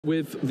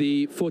With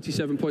the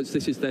 47 points,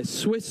 this is their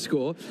Swiss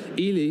score.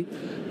 Elie,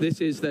 this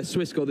is their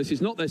Swiss score. This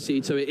is not their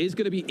seed, so it is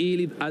going to be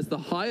Elie as the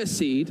higher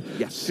seed,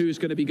 yes, who's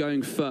going to be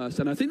going first.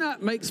 And I think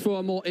that makes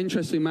for a more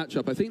interesting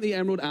matchup. I think the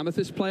Emerald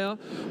Amethyst player,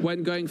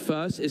 when going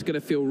first, is going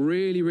to feel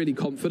really, really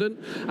confident.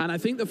 And I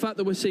think the fact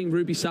that we're seeing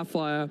Ruby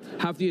Sapphire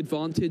have the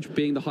advantage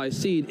being the highest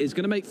seed is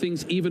going to make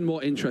things even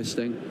more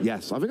interesting.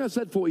 Yes, I think I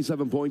said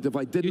 47 points. If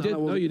I didn't,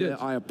 no, you did.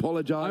 I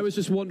apologize. I was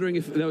just wondering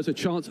if there was a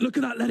chance. Look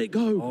at that, Let It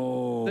Go.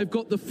 Oh. They've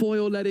got the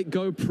foil Let It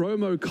Go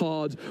promo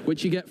card,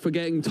 which you get for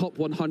getting top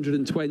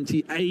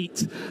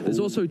 128. There's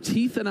also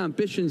Teeth and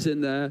Ambitions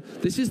in there.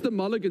 This is the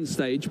Mulligan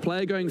stage.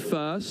 Player going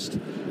first.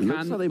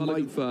 Looks like they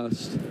Mulligan might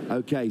first.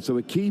 Okay, so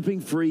we're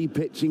keeping 3,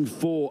 pitching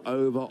 4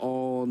 over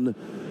on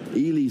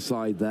Elie's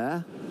side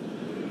there.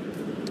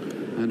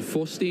 And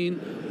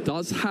Faustin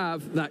does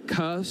have that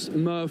cursed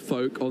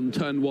merfolk on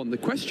turn 1. The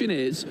question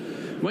is,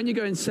 when you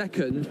go in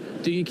second,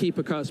 do you keep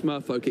a cursed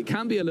merfolk? It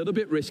can be a little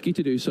bit risky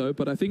to do so,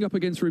 but I think up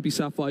against Ruby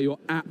Sapphire, you're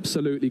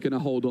absolutely going to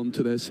hold on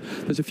to this.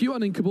 There's a few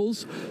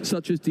uninkables,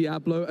 such as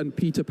Diablo and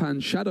Peter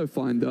Pan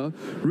Shadowfinder.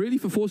 Really,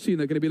 for Faustin,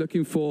 they're going to be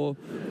looking for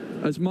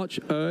as much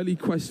early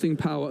questing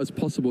power as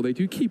possible. They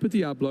do keep a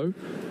Diablo.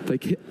 They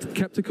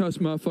kept a cursed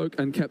merfolk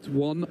and kept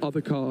one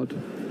other card.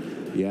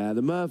 Yeah,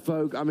 the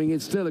Merfolk, I mean,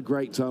 it's still a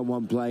great turn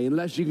 1 play.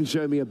 Unless you can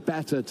show me a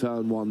better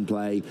turn 1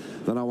 play,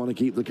 then I want to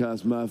keep the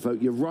Cursed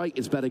Merfolk. You're right,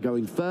 it's better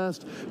going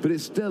first, but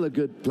it's still a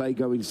good play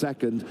going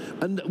second.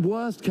 And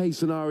worst case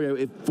scenario,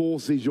 it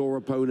forces your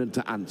opponent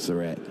to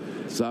answer it.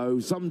 So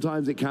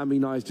sometimes it can be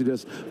nice to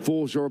just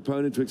force your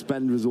opponent to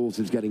expend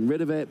resources getting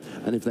rid of it.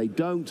 And if they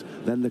don't,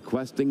 then the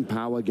questing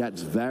power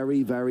gets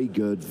very, very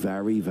good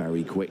very,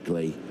 very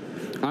quickly.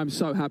 I'm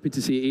so happy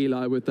to see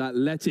Elie with that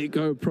Let It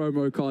Go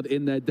promo card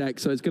in their deck.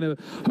 So it's going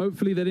to,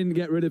 hopefully they didn't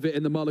get rid of it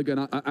in the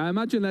Mulligan. I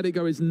imagine Let It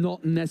Go is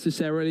not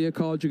necessarily a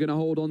card you're going to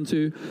hold on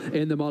to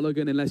in the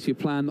Mulligan unless you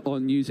plan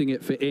on using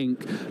it for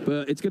ink.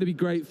 But it's going to be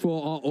great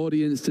for our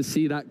audience to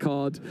see that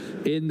card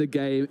in the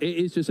game. It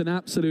is just an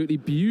absolutely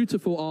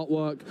beautiful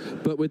artwork,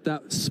 but with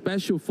that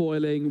special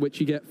foiling, which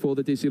you get for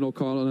the Disney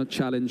Corner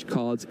Challenge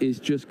cards, is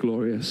just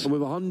glorious. And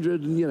with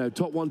 100, you know,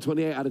 top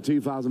 128 out of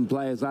 2,000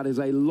 players, that is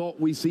a lot.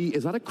 We see,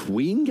 is that a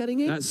Queen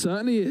getting it? That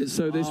certainly is.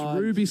 So this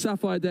Ruby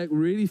Sapphire deck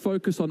really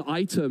focused on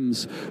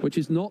items, which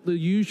is not the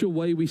usual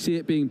way we see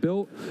it being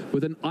built,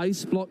 with an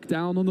ice block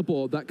down on the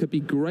board. That could be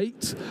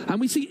great. And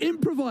we see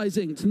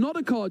improvising. It's not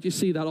a card you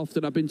see that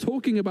often. I've been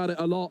talking about it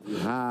a lot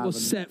for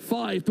set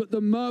 5, but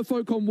the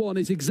Merfolk on 1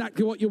 is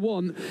exactly what you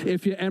want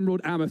if you're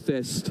Emerald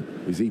Amethyst.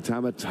 We see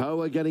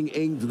Tamatoa getting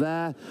inked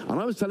there. And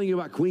I was telling you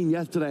about Queen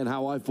yesterday and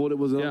how I thought it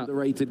was an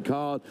underrated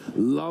card.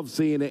 Love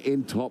seeing it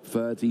in top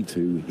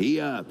 32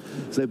 here.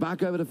 So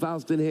back over to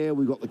Faustin here.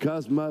 We've got the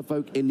Cursed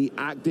Merfolk in the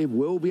active.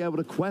 We'll be able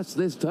to quest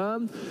this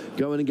turn.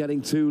 Going and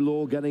getting 2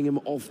 lore, getting him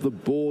off the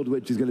board,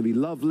 which is going to be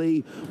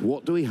lovely.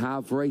 What do we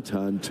have for a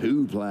turn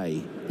 2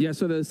 play? Yeah,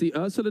 so there's the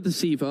Ursula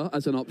Deceiver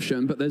as an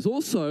option, but there's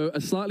also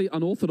a slightly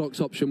unorthodox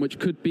option, which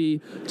could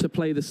be to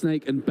play the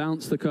snake and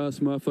bounce the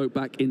Cursed Merfolk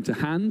back into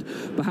hand,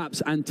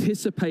 perhaps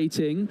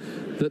anticipating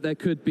that there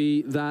could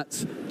be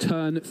that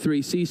turn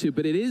 3 Sisu.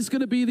 But it is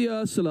going to be the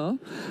Ursula,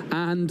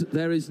 and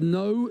there is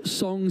no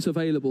songs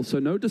available, so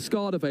no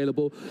discard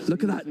available.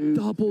 Look at that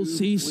double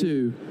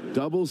Sisu.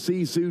 Double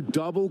Sisu,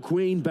 double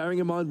Queen. Bearing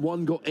in mind,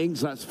 1 got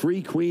inks. That's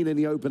 3 Queen in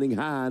the opening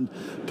hand,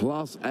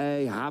 plus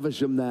a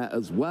Havisham there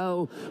as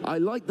well. I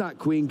like that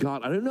Queen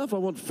card. I don't know if I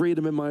want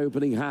Freedom in my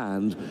opening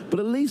hand, but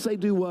at least they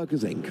do work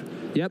as ink.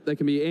 Yep, they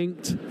can be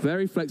inked.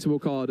 Very flexible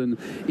card. And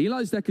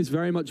Eli's deck is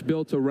very much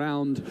built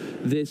around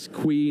this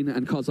Queen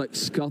and cards like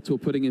Scuttle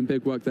putting in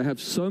big work. They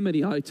have so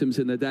many items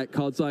in their deck.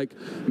 Cards like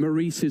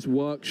Maurice's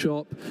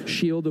Workshop,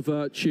 Shield of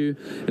Virtue.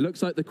 It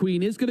looks like the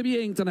Queen is going to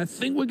be inked, and I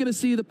think we're going to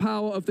see the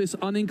power of this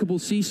uninkable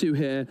Sisu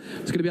here.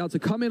 It's going to be able to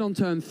come in on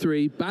turn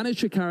 3,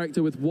 banish a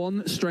character with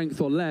 1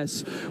 strength or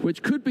less,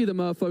 which could be the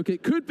Merfolk,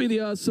 it could be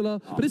the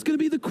Ursula, but it's going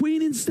to be the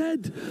Queen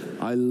instead.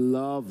 I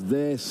love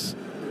this.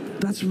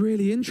 That's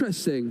really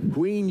interesting.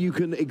 Queen, you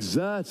can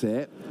exert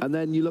it, and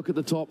then you look at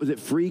the top, is it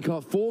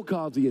 4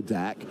 cards of your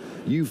deck?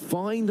 You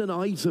find an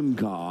item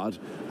card,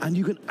 and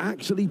you can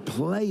actually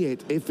play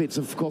it if it's,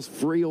 of course,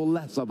 3 or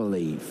less, I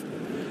believe.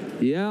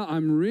 Yeah,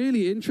 I'm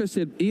really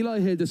interested.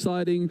 Elie here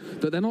deciding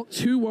that they're not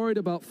too worried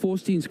about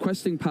Faustin's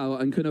questing power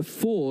and can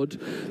afford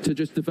to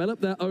just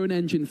develop their own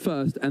engine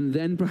first and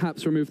then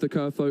perhaps remove the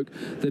Kerfolk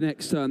the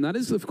next turn. That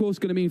is, of course,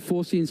 going to mean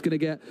Faustin's going to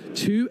get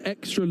 2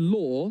 extra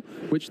lore,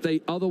 which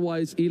they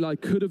otherwise Elie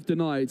could have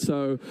denied.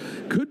 So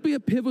could be a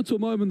pivotal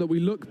moment that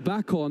we look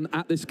back on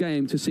at this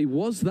game to see,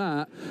 was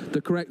that the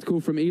correct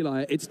call from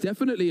Elie? It's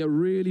definitely a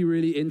really,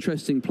 really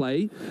interesting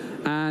play,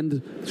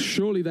 and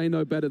surely they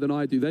know better than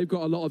I do. They've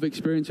got a lot of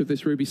experience with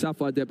this Ruby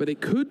Sapphire deck, but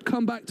it could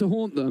come back to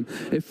haunt them.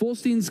 If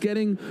Faustin's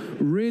getting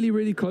really,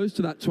 really close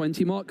to that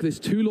 20 mark, this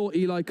 2 lore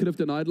Elie could have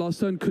denied last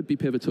turn could be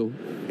pivotal.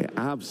 It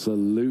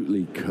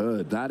absolutely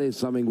could. That is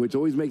something which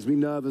always makes me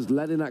nervous,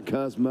 letting that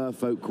Cursed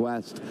Merfolk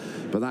quest,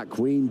 but that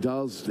Queen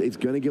does, it's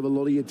going to give a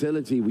lot of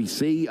utility. We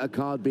see a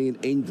card being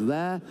inked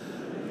there.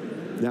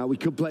 Now, we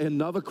could play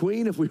another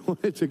queen if we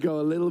wanted to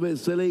go a little bit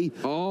silly.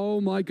 Oh,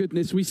 my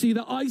goodness. We see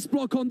the ice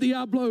block on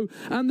Diablo,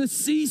 and the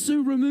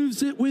Sisu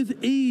removes it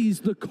with ease.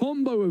 The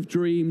combo of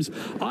dreams.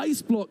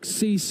 Ice block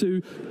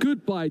Sisu.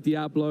 Goodbye,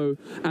 Diablo.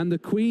 And the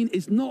queen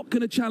is not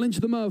going to challenge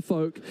the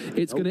merfolk.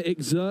 It's going to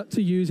exert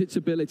to use its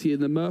ability,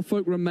 and the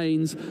merfolk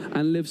remains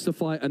and lives to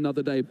fight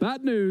another day.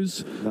 Bad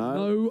news.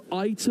 No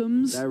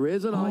items. There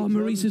is an item.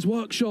 Maurice's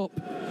workshop.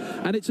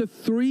 And it's a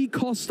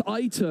 3-cost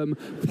item,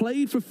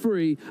 played for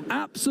free,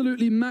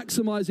 absolutely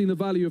maximizing the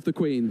value of the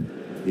queen.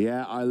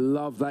 Yeah, I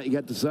love that. You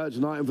get to search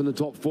an item from the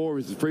top 4.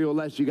 If it's free or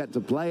less, you get to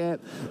play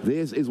it.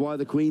 This is why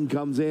the queen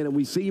comes in, and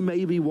we see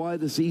maybe why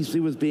the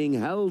Sisu was being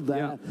held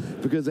there,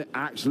 because it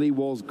actually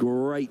was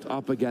great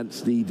up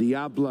against the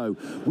Diablo.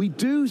 We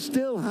do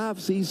still have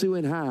Sisu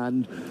in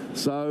hand,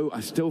 so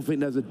I still think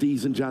there's a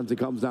decent chance it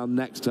comes down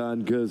next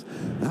turn, because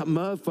that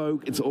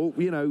merfolk, it's all,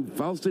 you know,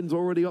 Faustin's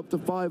already up to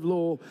 5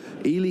 lore.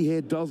 Elie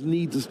here does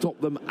need to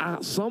stop them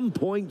at some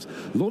point.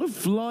 A lot of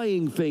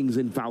flying things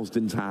in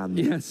Faustin's hand.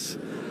 Yes.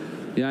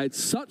 Yeah,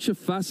 it's such a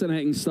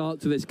fascinating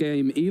start to this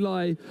game.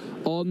 Elie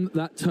on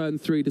that turn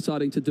 3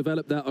 deciding to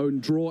develop their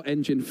own draw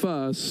engine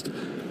first.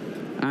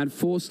 And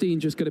Faustin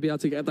just going to be able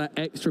to get that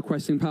extra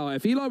questing power.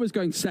 If Elie was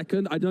going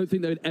second, I don't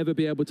think they would ever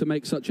be able to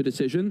make such a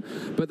decision.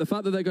 But the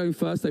fact that they're going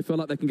first, they feel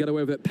like they can get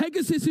away with it.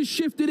 Pegasus is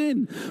shifted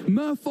in.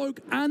 Merfolk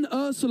and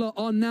Ursula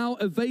are now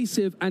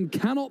evasive and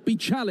cannot be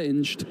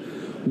challenged.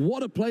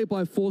 What a play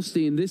by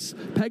Faustin. This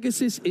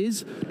Pegasus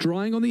is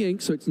drying on the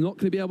ink, so it's not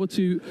going to be able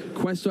to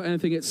quest or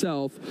anything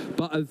itself,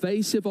 but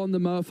evasive on the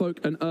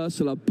Merfolk and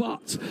Ursula.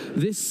 But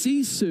this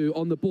Sisu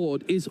on the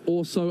board is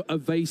also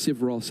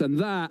evasive, Ross, and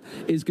that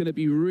is going to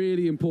be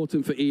really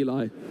important for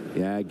Elie.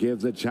 Yeah, it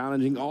gives a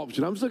challenging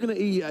option. I'm just looking at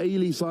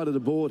Elie's side of the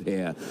board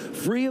here.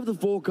 3 of the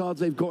 4 cards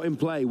they've got in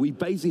play, we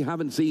basically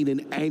haven't seen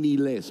in any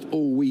list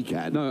all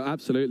weekend. No,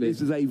 absolutely.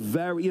 This is a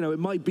very, you know, it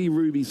might be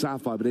Ruby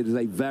Sapphire, but it is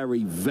a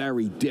very,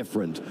 very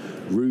different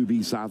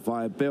Ruby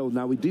Sapphire build.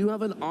 Now, we do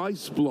have an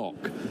ice block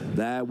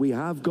there. We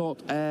have got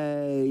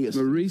a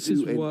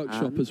Maurice's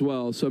workshop as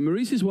well. So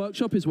Maurice's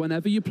workshop is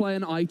whenever you play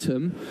an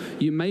item,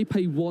 you may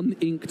pay 1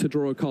 ink to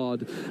draw a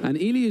card. And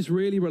Elie is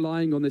really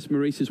relying on this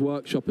Maurice's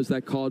workshop as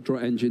their card draw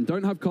engine.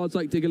 Don't have cards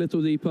like Dig a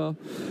Little Deeper.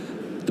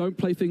 Don't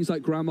play things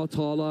like Grandma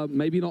Tala,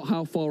 maybe not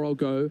How Far I'll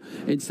Go.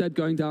 Instead,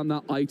 going down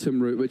that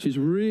item route, which is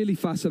really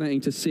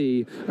fascinating to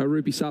see a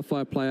Ruby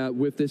Sapphire player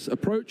with this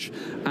approach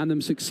and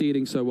them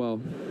succeeding so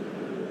well.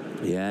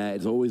 Yeah,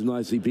 it's always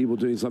nice to see people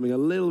doing something a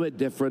little bit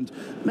different.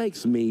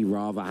 Makes me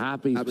rather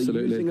happy.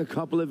 Absolutely. We're using a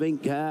couple of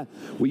ink here.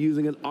 We're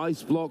using an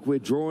ice block. We're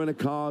drawing a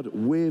card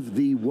with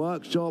the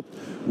workshop.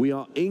 We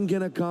are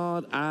inking a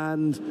card,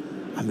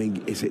 and I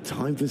mean, is it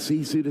time for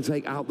Sisu to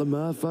take out the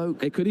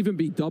merfolk? It could even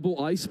be double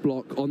ice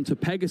block onto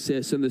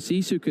Pegasus, and the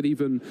Sisu could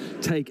even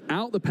take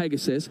out the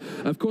Pegasus.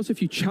 Of course,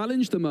 if you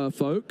challenge the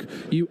merfolk,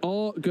 you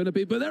are going to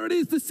be... But there it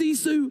is, the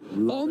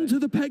Sisu onto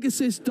the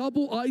Pegasus.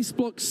 Double ice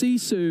block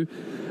Sisu.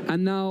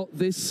 And now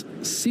this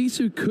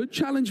Sisu could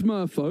challenge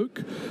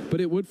merfolk,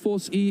 but it would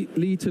force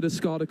Elie to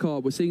discard a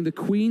card. We're seeing the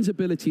Queen's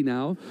ability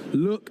now.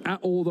 Look at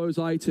all those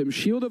items.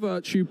 Shield of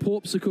Virtue,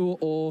 Porpsicle,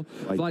 or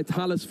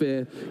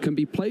Vitalosphere can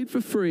be played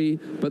for free,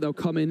 but they'll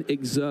come in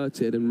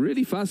exerted. And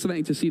really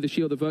fascinating to see the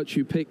Shield of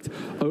Virtue picked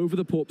over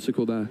the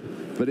Porpsicle there.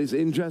 But it's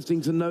interesting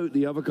to note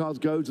the other cards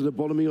go to the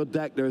bottom of your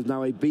deck. There is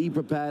now a Be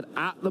Prepared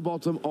at the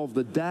bottom of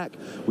the deck.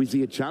 We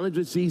see a challenge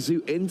with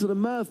Sisu into the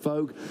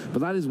merfolk, but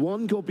that is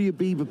one copy of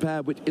Be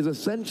Prepared, which is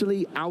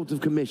essentially out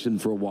of commission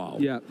for a while.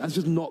 Yeah. That's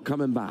just not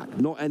coming back,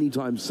 not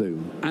anytime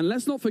soon. And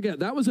let's not forget,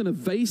 that was an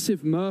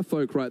evasive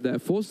merfolk right there.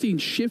 Faustin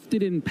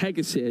shifted in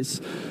Pegasus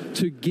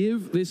to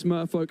give this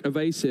merfolk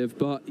evasive,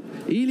 but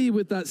Elie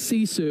with that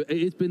Sisu,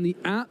 it has been the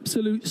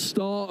absolute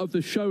star of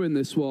the show in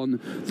this one.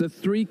 The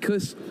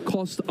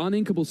 3-cost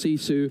uninkable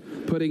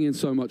Sisu putting in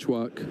so much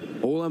work.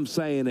 All I'm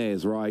saying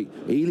is, right,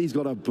 Elie's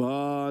got a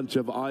bunch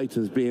of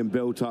items being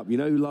built up. You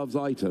know who loves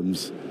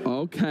items?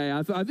 Okay,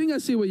 I think I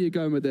see where you're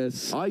going with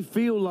this. I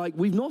feel like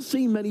we've not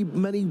seen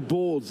many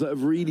boards that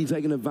have really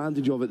taken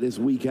advantage of it this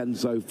weekend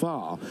so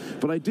far,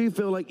 but I do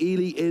feel like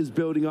Elie is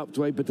building up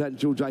to a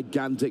potential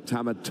gigantic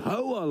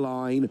Tamatoa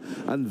line,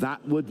 and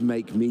that would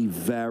make me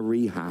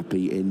very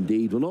happy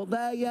indeed. We're not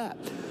there yet,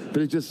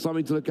 but it's just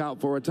something to look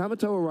out for. A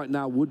Tamatoa right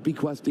now would be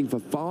questing for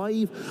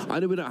 5. I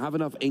know we don't have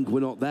enough ink, we're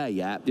not there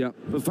yet. Yeah.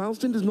 But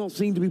Faustin does not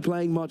seem to be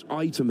playing much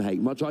item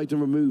hate, much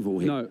item removal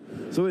here. No.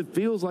 So it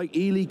feels like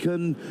Elie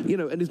can, you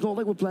know, and it's not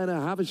like we're playing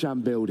a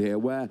Havisham build here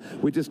where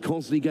we're just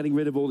constantly getting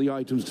rid of all the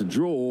items to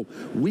draw.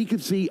 We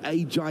could see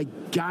a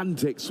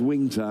gigantic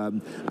swing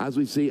turn as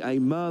we see a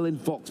Merlin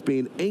Fox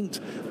being inked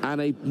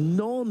and a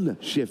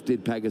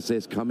non-shifted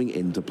Pegasus coming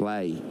into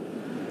play.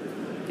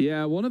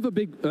 Yeah, one of the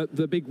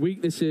big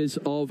weaknesses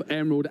of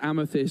Emerald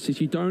Amethyst is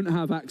you don't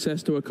have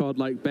access to a card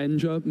like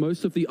Benja.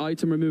 Most of the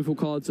item removal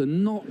cards are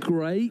not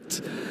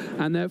great,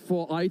 and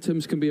therefore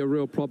items can be a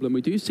real problem.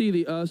 We do see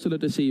the Ursula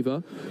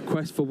Deceiver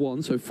quest for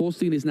 1, so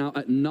Faustin is now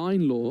at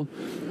 9 lore,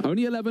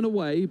 only 11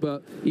 away,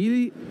 but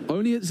Elie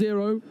only at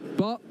 0,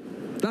 but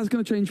That's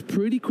going to change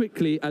pretty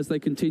quickly as they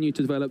continue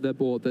to develop their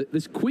board.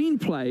 This queen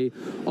play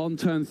on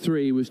turn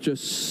 3 was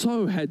just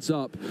so heads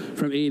up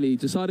from Elie,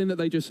 deciding that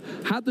they just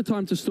had the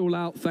time to stall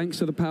out thanks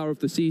to the power of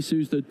the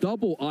Sisus, the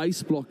double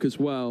ice block as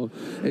well.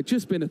 It's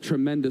just been a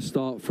tremendous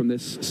start from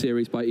this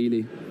series by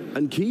Elie.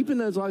 And keeping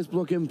those ice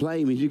block in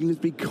play means you can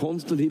just be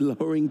constantly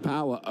lowering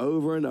power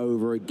over and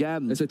over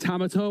again. There's a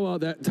Tamatoa.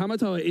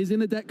 Tamatoa is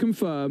in the deck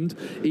confirmed.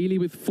 Elie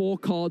with 4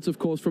 cards, of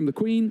course, from the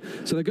Queen.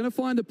 So they're going to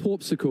find a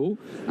Porpsicle,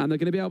 and they're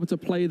going to be able to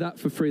play that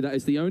for free. That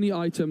is the only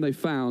item they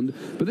found.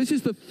 But this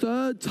is the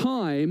 3rd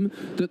time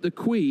that the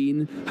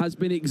Queen has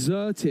been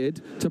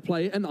exerted to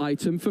play an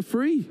item for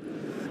free.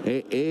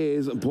 It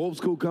is.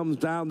 Porpsicle comes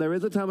down. There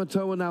is a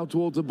Tamatoa now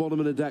towards the bottom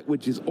of the deck,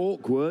 which is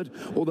awkward.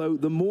 Although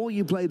the more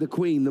you play the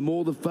Queen, the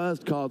more the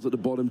first cards at the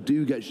bottom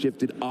do get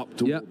shifted up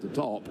towards the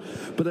top.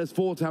 But there's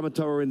 4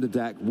 Tamatoa in the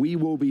deck. We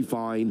will be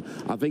fine.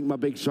 I think my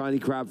big shiny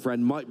crab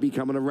friend might be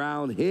coming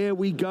around. Here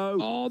we go.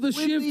 Oh, the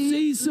shift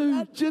Sisu.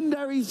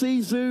 Legendary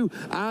Sisu.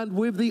 And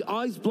with the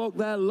ice block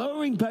there,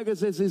 lowering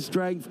Pegasus's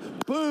strength.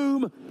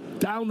 Boom.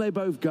 Down they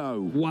both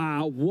go.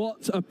 Wow,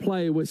 what a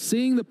play. We're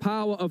seeing the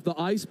power of the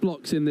ice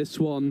blocks in this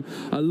one.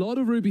 A lot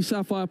of Ruby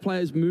Sapphire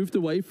players moved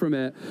away from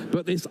it,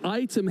 but this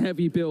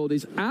item-heavy build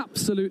is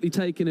absolutely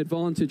taking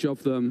advantage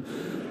of them.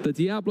 The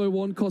Diablo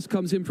 1 cost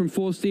comes in from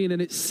Faustin,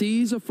 and it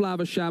sees a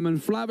Flavisham,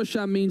 and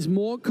Flavisham means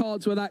more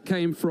cards where that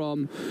came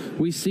from.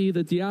 We see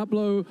the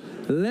Diablo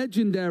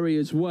Legendary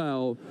as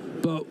well,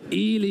 but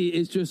Elie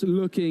is just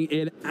looking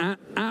in an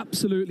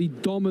absolutely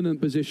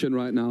dominant position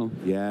right now.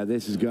 Yeah,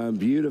 this is going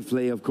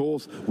beautifully. Of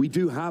course, we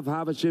do have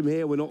Havisham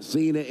here. We're not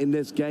seeing it in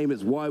this game.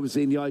 It's why we're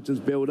seeing the items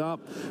build up.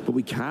 But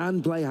we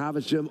can play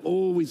Havisham.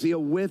 Oh, we see a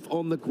whiff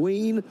on the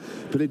Queen.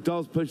 But it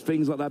does push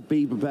things like that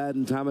Be Prepared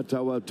and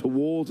Tamatoa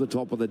towards the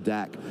top of the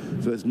deck.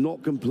 So it's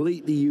not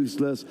completely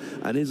useless.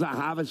 And is that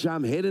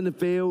Havisham hitting the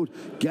field,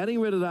 getting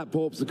rid of that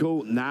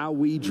Porpsicle? Now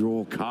we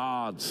draw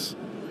cards.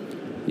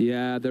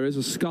 Yeah, there is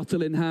a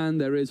Scuttle in hand.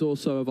 There is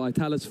also a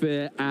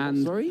Vitalosphere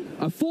and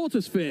a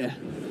Fortosphere.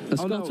 A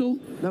Scuttle?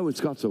 No, it's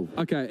Scuttle.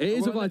 Okay, it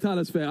is a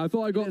Vitalosphere. I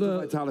thought I got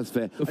the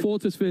Vitalosphere. The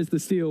Fortosphere is the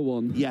steel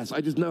one. Yes,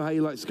 I just know how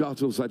you like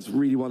Scuttle, so I just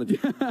really wanted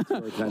to.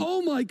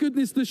 Oh my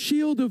goodness, the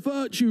Shield of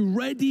Virtue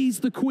readies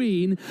the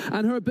Queen,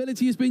 and her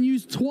ability has been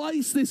used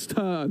twice this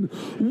turn.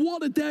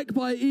 What a deck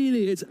by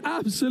Elie. It's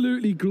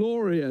absolutely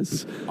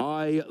glorious.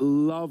 I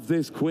love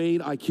this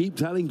Queen. I keep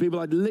telling people,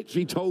 I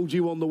literally told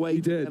you on the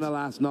way to dinner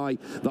last night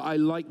that I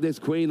like this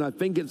Queen. I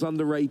think it's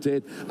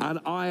underrated, and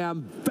I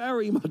am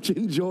very much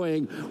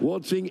enjoying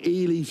watching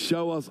Elie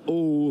show us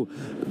all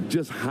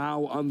just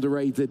how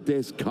underrated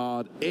this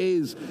card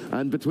is.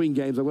 And between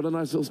games, I've got a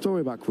nice little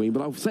story about Queen,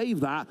 but I'll save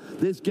that.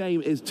 This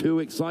game is too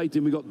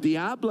exciting. We've got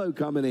Diablo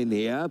coming in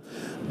here,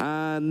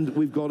 and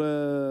we've got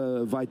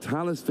a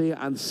Vitalosphere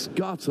and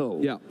Scuttle.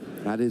 Yeah.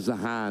 That is the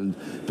hand.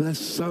 But there's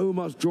so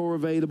much draw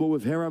available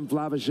with Hiram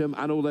Flavisham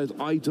and all those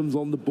items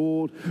on the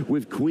board,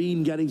 with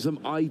Queen getting some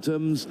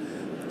items,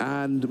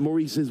 and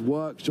Maurice's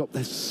workshop.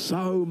 There's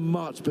so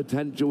much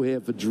potential here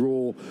for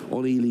draw on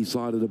Elie's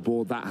side of the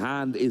board. That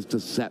hand is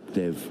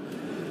deceptive.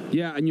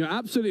 Yeah, and you're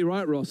absolutely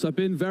right, Ross. I've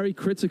been very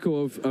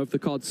critical of the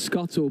card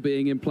Scuttle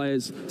being in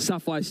players'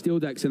 Sapphire Steel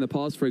decks in the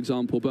past, for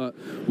example. But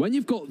when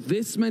you've got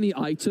this many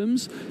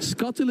items,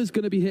 Scuttle is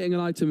going to be hitting an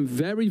item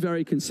very,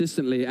 very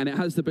consistently, and it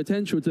has the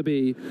potential to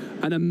be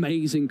an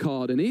amazing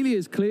card. And Elie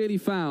has clearly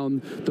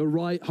found the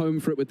right home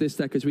for it with this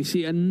deck as we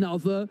see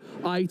another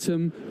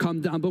item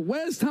come down. But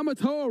where's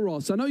Tamatoa,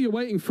 Ross? I know you're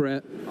waiting for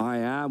it. I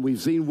am. We've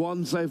seen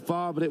one so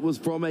far, but it was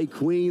from a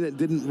Queen that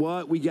didn't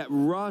work. We get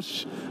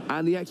Rush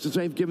and the extra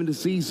strength given to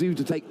Sisu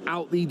to take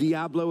out the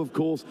Diablo, of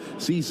course.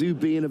 Sisu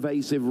being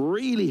evasive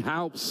really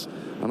helps,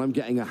 and I'm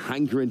getting a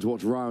hankering to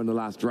watch Raya and the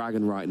Last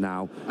Dragon right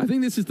now. I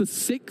think this is the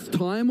 6th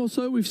time or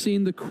so we've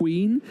seen the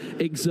Queen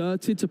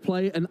exerted to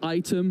play an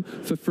item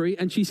for free,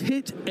 and she's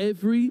hit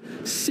every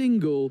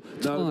single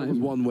time. No, it was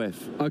one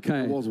whiff.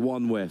 Okay. It was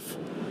one whiff.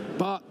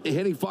 But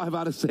hitting 5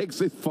 out of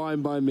 6 is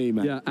fine by me,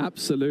 man. Yeah,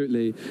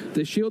 absolutely.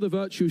 The Shield of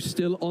Virtue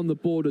still on the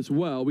board as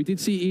well. We did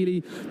see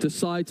Elie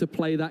decide to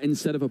play that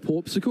instead of a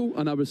Porpsicle,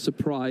 and I was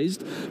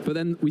surprised. But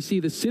then we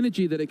see the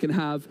synergy that it can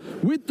have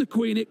with the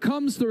Queen. It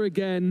comes through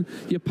again.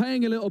 You're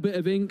paying a little bit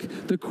of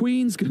ink. The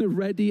Queen's going to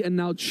ready and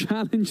now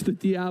challenge the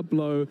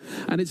Diablo,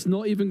 and it's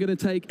not even going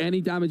to take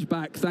any damage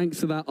back thanks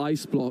to that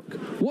ice block.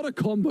 What a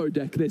combo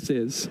deck this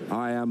is.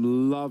 I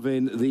am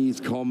loving these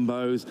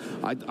combos.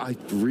 I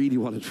really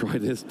want to try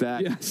this deck.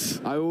 Yes.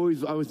 I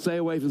would stay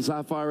away from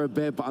Sapphire a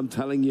bit, but I'm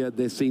telling you,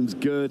 this seems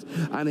good.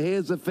 And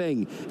here's the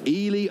thing.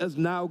 Elie has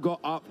now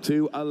got up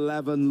to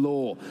 11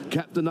 lore.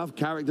 Kept enough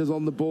characters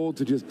on the board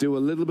to just do a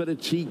little bit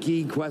of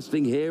cheeky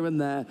questing here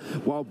and there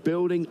while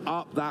building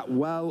up that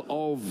well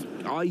of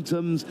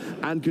items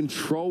and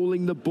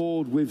controlling the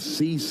board with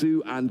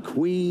Sisu and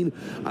Queen.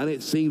 And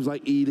it seems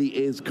like Elie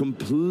is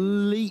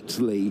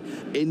completely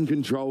in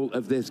control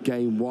of this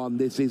game one.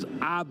 This is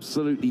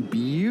absolutely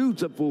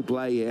beautiful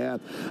play here.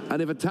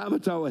 And if a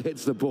Tamatoa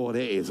hits the board,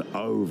 it is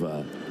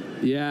over.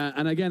 Yeah,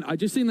 and again, I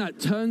just think that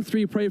turn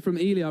 3 play from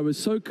Elie, I was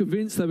so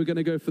convinced they were going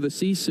to go for the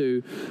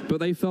Sisu, but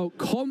they felt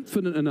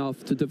confident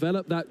enough to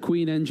develop that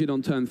Queen engine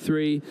on turn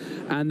 3,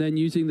 and then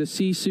using the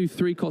Sisu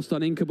 3-cost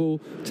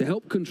uninkable to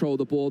help control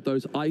the board,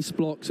 those ice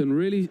blocks, and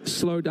really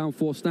slow down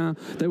Faustin.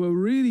 They were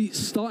really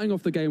starting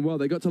off the game well.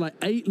 They got to like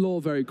 8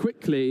 lore very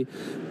quickly,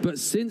 but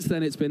since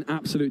then it's been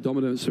absolute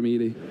dominance from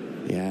Elie.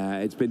 Yeah,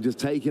 it's been just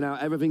taken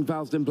out. Everything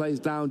Faustin plays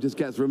down just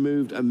gets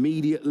removed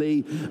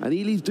immediately. And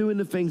Elie's doing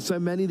the thing so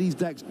many of these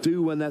decks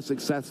do when they're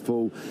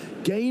successful.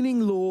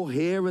 Gaining lore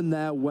here and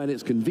there when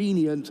it's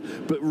convenient,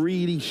 but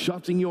really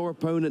shutting your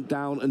opponent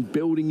down and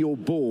building your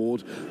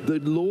board. The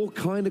lore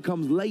kind of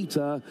comes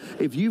later.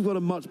 If you've got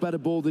a much better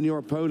board than your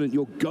opponent,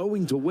 you're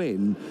going to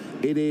win.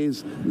 It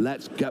is,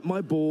 let's get my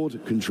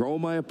board, control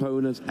my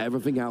opponents,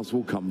 everything else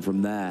will come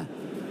from there.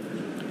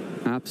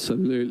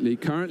 Absolutely.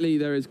 Currently,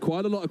 there is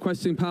quite a lot of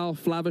questing power.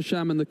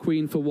 Flaversham and the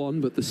Queen for 1,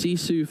 but the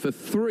Sisu for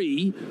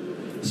 3.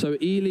 So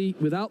Elie,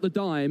 without the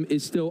dime,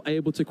 is still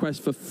able to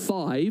quest for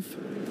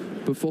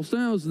 5. But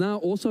Faustin is now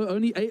also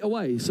only 8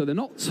 away, so they're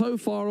not so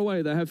far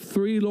away. They have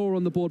 3 lore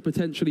on the board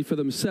potentially for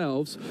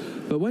themselves.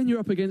 But when you're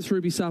up against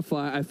Ruby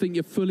Sapphire, I think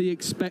you're fully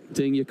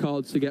expecting your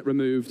cards to get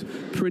removed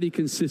pretty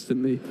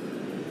consistently.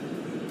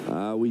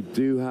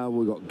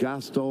 We've got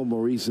Gaston,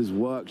 Maurice's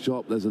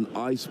Workshop, there's an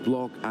Ice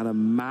Block and a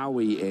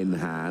Maui in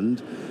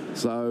hand.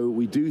 So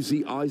we do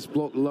see Ice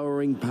Block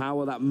lowering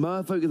power. That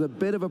Merfolk is a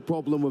bit of a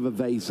problem with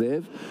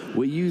evasive.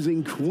 We're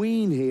using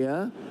Queen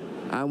here.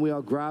 And we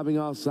are grabbing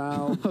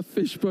ourselves a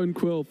Fishbone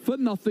Quill for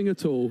nothing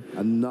at all.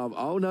 Another,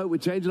 oh no, we're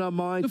changing our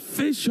mind. The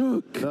fish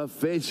hook. The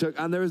fish hook.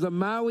 And there is a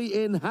Maui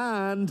in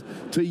hand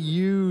to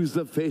use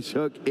the fish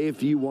hook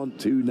if you want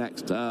to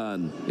next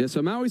turn. Yeah,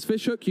 so Maui's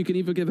fish hook, you can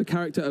either give a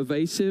character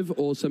evasive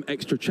or some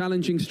extra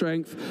challenging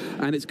strength,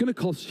 and it's going to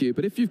cost you.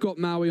 But if you've got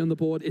Maui on the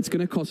board, it's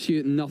going to cost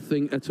you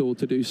nothing at all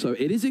to do so.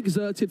 It is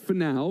exerted for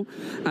now,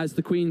 as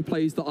the Queen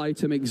plays the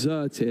item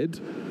exerted.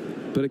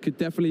 But it could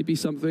definitely be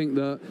something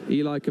that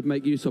Elie could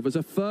make use of. As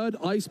a third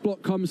ice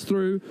block comes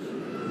through.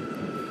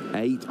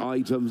 8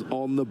 items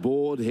on the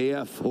board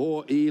here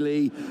for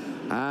Elie.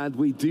 And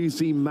we do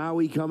see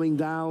Maui coming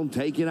down,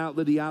 taking out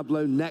the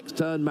Diablo. Next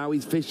turn,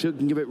 Maui's fish hook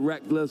can give it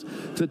Reckless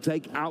to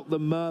take out the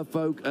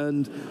Merfolk.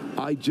 And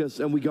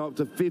we go up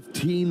to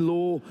 15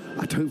 lore.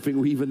 I don't think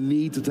we even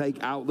need to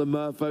take out the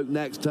Merfolk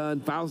next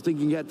turn. Faustin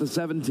can get to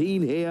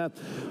 17 here.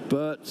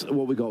 But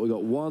what we got? We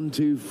got 1,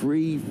 2,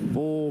 3,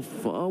 4,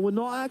 5. Oh, we're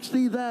not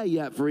actually there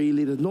yet for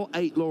Elie. There's not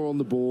 8 lore on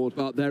the board.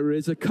 But there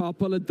is a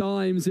couple of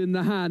dimes in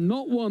the hand.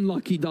 Not 1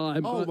 lucky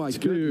dime, oh but my 2.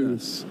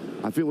 Goodness.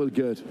 I feel we're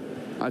good.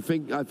 I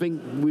think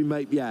we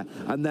may, yeah.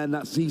 And then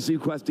that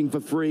Sisu questing for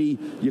free.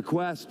 You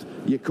quest,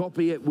 you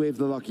copy it with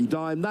the lucky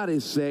dime. That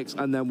is 6,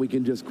 and then we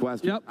can just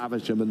quest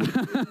Avisham.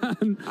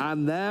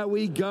 And there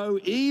we go.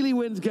 Elie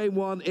wins game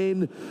 1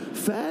 in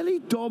fairly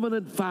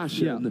dominant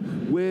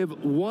fashion with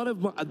one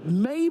of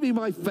maybe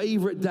my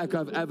favorite deck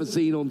I've ever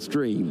seen on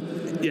stream.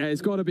 Yeah,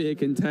 it's got to be a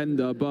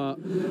contender, but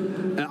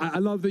I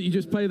love that you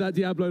just play that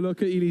Diablo,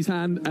 look at Elie's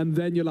hand, and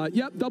then you're like,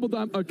 yep, double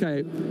dime.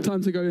 Okay,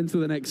 time to go into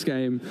the next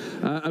game.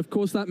 Of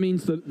course, that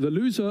means the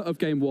loser of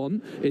game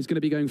 1 is going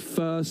to be going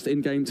first in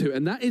game 2,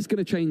 and that is going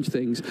to change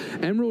things.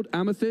 Emerald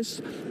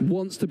Amethyst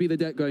wants to be the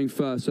deck going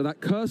first, so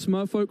that Curse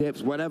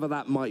Merfolk, whatever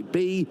that might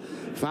be,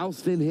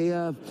 Faustin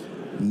here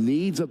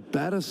needs a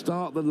better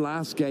start than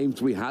last game.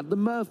 So we had the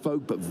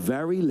Merfolk, but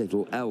very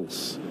little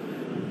else.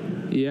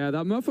 Yeah,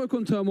 that Merfolk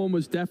on turn 1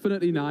 was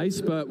definitely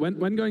nice, but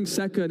when going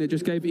second, it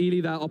just gave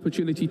Elie that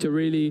opportunity to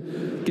really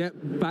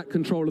get back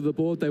control of the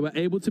board. They were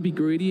able to be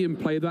greedy and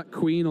play that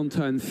Queen on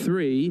turn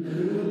 3,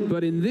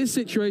 but in this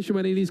situation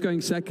when Elie's going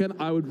second,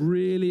 I would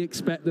really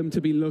expect them to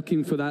be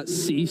looking for that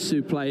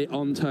Sisu play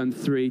on turn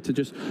 3 to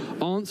just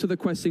answer the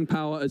questing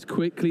power as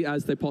quickly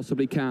as they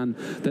possibly can.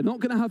 They're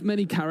not going to have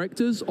many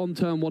characters on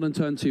turn 1 and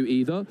turn 2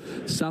 either.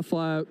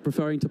 Sapphire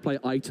preferring to play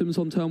items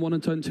on turn 1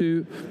 and turn 2.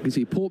 You can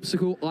see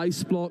Porpsicle,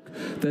 Ice Block.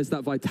 There's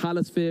that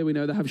Vitalosphere. We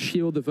know they have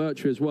Shield the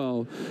Virtue as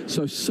well.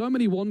 So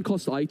many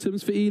 1-cost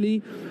items for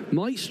Elie.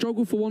 Might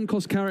struggle for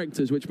 1-cost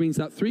characters, which means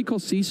that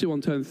 3-cost Sisu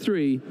on turn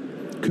 3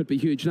 could be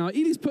huge. Now,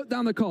 Elie's put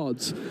down the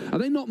cards. Are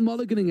they not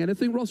mulliganing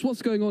anything? Ross,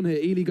 what's going on here?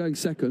 Elie going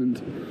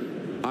second.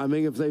 I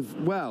mean, if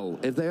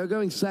they are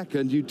going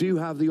second, you do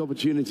have the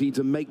opportunity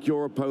to make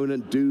your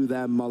opponent do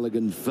their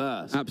mulligan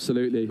first.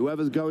 Absolutely.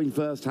 Whoever's going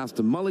first has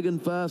to mulligan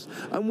first,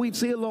 and we'd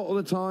see a lot of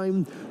the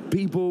time,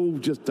 people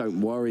just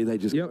don't worry, they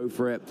just go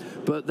for it.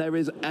 But there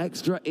is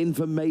extra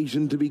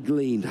information to be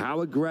gleaned.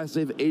 How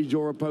aggressive is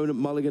your opponent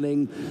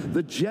mulliganing?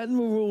 The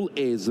general rule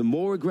is the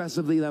more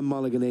aggressively they're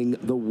mulliganing,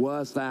 the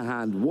worse their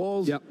hand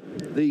was.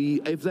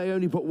 If they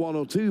only put 1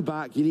 or 2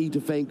 back, you need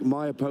to think,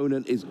 my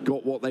opponent has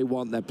got what they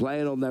want. They're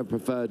playing on their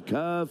preferred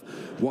curve,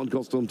 1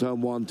 cost on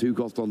turn 1, 2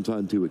 cost on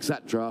turn 2,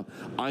 etc.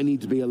 I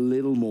need to be a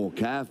little more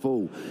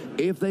careful.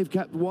 If they've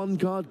kept 1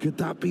 card, could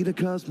that be the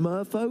Cursed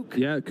Merfolk?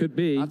 Yeah, it could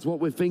be. That's what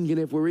we're thinking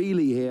if we're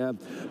Elie here,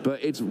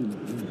 but it's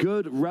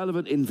good,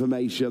 relevant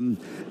information.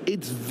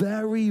 It's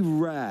very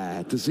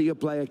rare to see a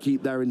player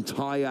keep their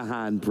entire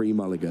hand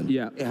pre-mulligan.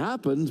 Yeah. It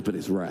happens, but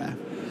it's rare.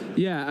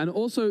 Yeah, and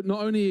also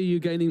not only are you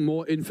gaining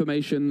more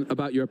information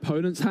about your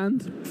opponent's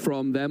hand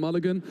from their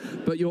mulligan,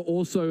 but you're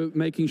also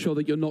making sure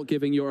that you're not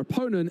giving your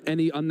opponent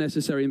any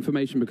unnecessary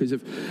information, because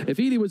if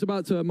Elie was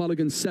about to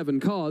mulligan 7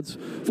 cards,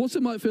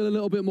 Faustin might feel a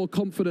little bit more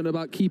confident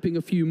about keeping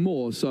a few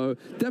more. So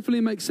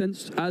definitely makes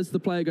sense as the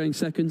player going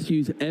second to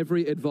use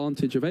every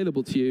advantage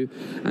available to you,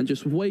 and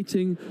just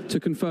waiting to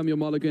confirm your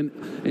mulligan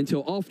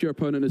until after your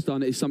opponent has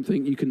done it is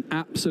something you can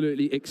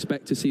absolutely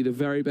expect to see the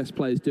very best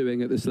players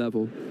doing at this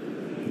level.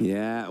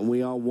 Yeah, and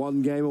we are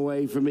 1 game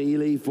away from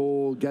Elie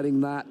for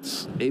getting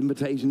that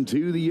invitation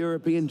to the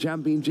European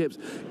Championships,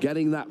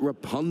 getting that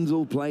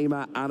Rapunzel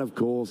playmat, and of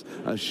course,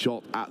 a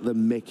shot at the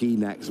Mickey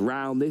next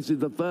round. This is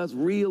the first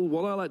real,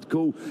 what I like to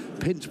call,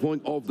 pinch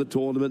point of the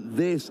tournament.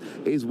 This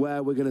is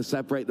where we're going to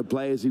separate the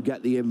players who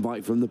get the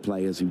invite from the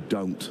players who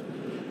don't.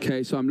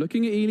 Okay, so I'm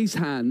looking at Elie's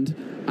hand,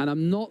 and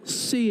I'm not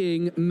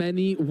seeing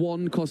many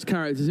 1-cost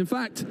characters. In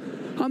fact,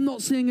 I'm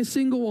not seeing a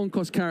single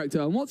 1-cost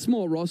character. And what's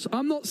more, Ross,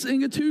 I'm not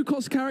seeing a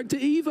 2-cost character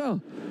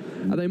either.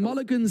 And they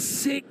mulligan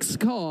 6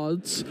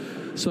 cards,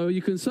 so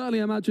you can certainly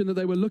imagine that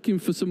they were looking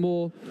for some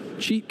more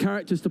cheap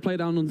characters to play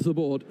down onto the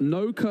board.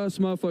 No Curse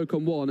Merfolk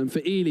on 1, and for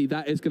Elie,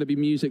 that is going to be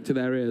music to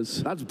their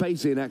ears. That's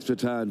basically an extra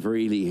turn for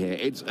Elie here.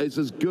 It's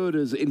as good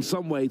as, in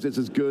some ways, it's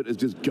as good as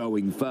just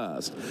going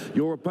first.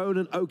 Your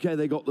opponent, okay,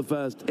 they got the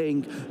first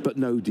ink, but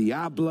no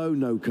Diablo,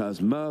 no Curse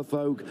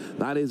Merfolk.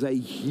 That is a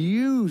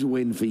huge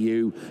win for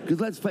you, because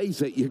let's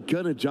face it, you're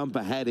going to jump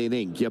ahead in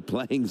ink. You're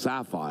playing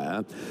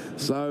Sapphire.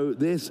 So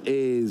this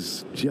is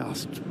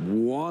just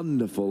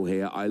wonderful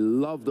here. I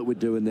love that we're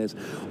doing this.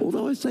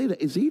 Although I say that,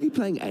 is Elie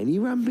playing any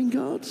ramping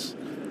cards?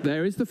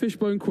 There is the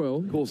Fishbone Quill.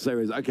 Of course there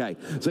is. Okay.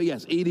 So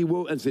yes, Elie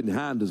will, and it's in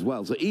hand as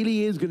well. So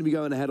Elie is going to be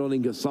going ahead on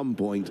ink at some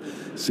point.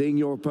 Seeing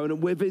your opponent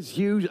with is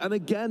huge. And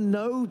again,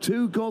 no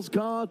 2-cost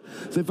card.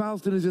 So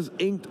Faustin is just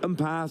inked and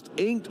passed.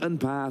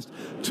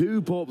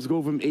 2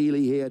 Porpskull from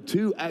Elie here.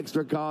 2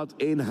 extra cards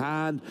in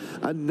hand.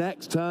 And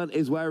next turn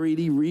is where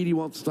Elie really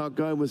wants to start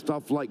going with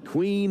stuff like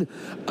Queen.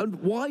 And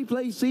why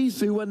play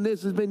Sisu when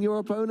this has been your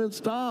opponent's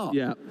start?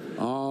 Yeah.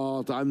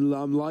 Oh,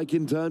 I'm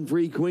liking turn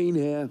 3 Queen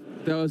here.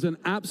 There was an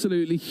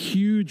absolutely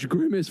huge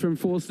grimace from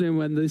Faustin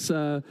when this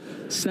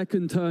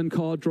second turn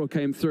card draw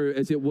came through,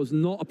 as it was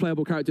not a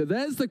playable character.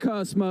 There's the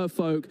Curse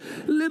Merfolk.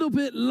 A little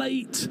bit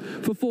late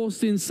for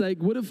Faustin's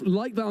sake. Would have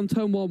liked that on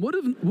turn 1.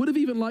 Would have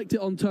even liked it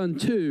on turn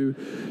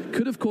 2.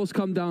 Could, of course,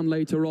 come down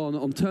later on.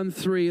 On turn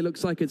 3, it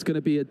looks like it's going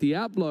to be a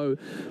Diablo.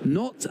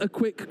 Not a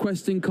quick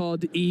questing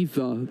card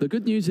either. The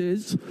good news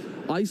is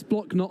Ice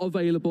Block not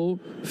available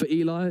for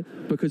Elie,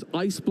 because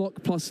Ice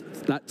Block plus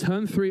that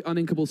turn 3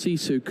 uninkable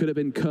Sisu could have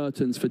been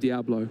curtains for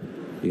Diablo.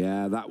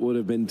 Yeah, that would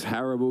have been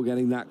terrible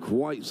getting that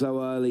quite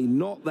so early.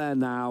 Not there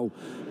now,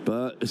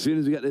 but as soon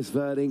as we get this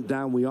third ink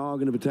down, we are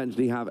going to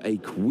potentially have a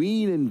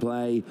Queen in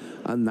play,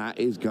 and that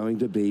is going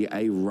to be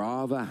a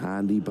rather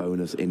handy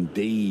bonus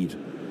indeed.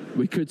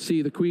 We could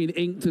see the Queen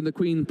inked and the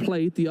Queen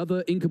played. The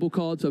other inkable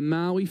cards are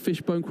Maui,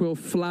 Fishbone Quill,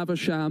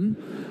 Flaversham,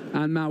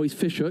 and Maui's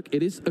Fishhook.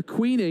 It is a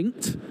Queen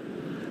inked,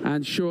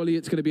 and surely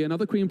it's going to be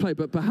another Queen play,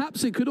 but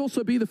perhaps it could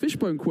also be the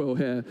Fishbone Quill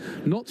here.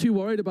 Not too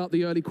worried about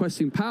the early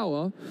questing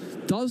power.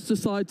 Does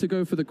decide to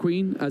go for the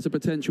Queen as a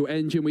potential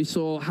engine. We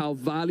saw how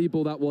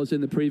valuable that was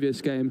in the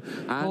previous game.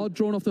 Card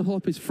drawn off the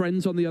hop is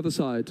Friends on the other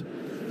side.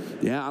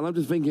 Yeah, and I'm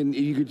just thinking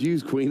you could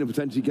use Queen and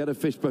potentially get a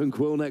Fishbone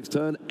Quill next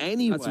turn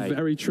anyway. That's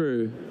very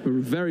true.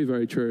 Very,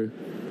 very true.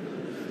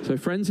 So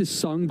Friends is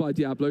sung by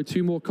Diablo.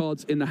 2 more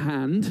cards in the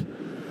hand.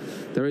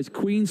 There is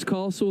Queen's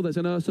Castle, there's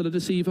an Ursula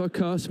Deceiver,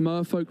 Curse,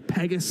 Merfolk,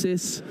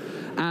 Pegasus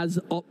as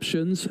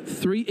options.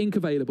 3 ink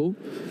available.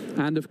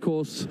 And of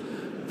course,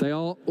 they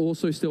are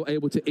also still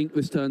able to ink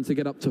this turn to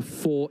get up to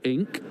 4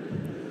 ink.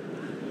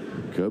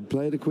 Could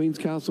play the Queen's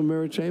Castle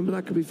Mirror Chamber,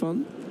 that could be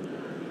fun.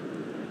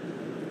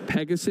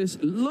 Pegasus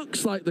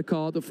looks like the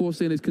card that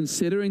Faustin is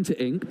considering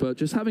to ink, but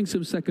just having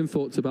some second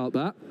thoughts about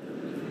that.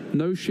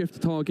 No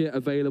shift target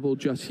available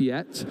just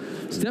yet.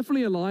 It's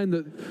definitely a line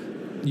that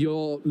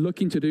you're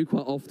looking to do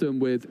quite often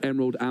with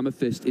Emerald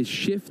Amethyst, is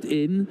shift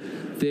in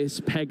this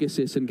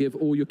Pegasus and give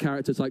all your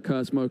characters like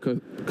Curse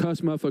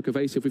Merfolk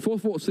evasive. We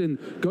forced Faustin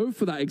go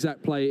for that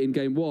exact play in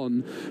game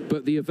 1,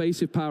 but the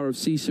evasive power of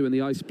Sisu and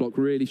the Ice Block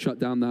really shut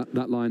down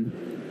that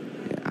line.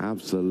 It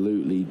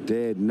absolutely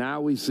did.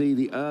 Now we see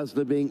the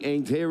Ursula being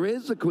inked. Here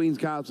is the Queen's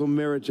Castle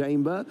Mirror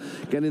Chamber,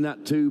 getting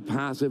that 2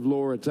 passive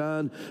law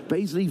return,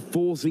 basically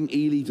forcing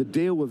Elie to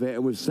deal with it.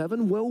 And with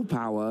 7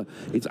 willpower,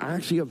 it's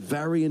actually a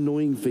very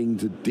annoying thing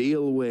to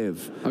deal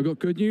with. I've got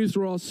good news,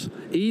 Ross.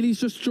 Elie's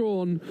just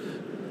drawn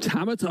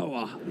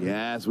Tamatoa.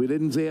 Yes, we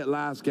didn't see it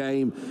last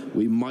game.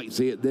 We might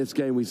see it this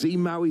game. We see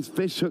Maui's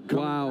Fishhook come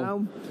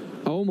down.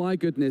 Oh my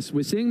goodness.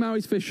 We're seeing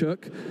Maui's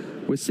Fishhook.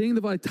 We're seeing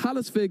the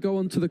Vitalosphere go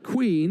on to the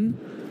Queen.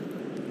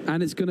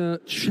 and it's going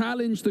to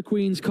challenge the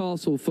Queen's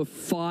Castle for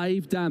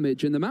 5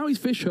 damage. And the Maui's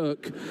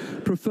Fishhook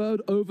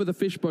preferred over the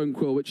Fishbone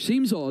Quill, which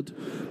seems odd,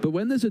 but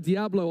when there's a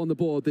Diablo on the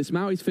board, this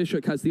Maui's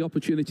Fishhook has the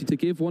opportunity to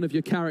give one of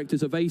your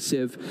characters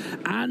evasive,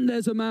 and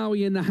there's a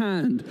Maui in the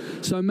hand.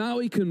 So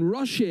Maui can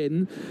rush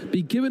in,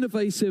 be given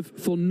evasive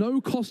for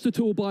no cost at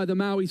all by the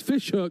Maui's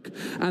Fishhook,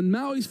 and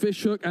Maui's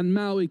Fishhook and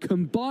Maui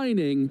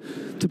combining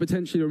to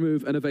potentially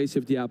remove an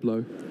evasive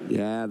Diablo.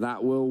 Yeah,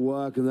 that will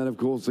work. And then, of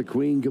course, the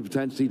Queen could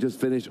potentially just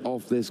finish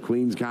off this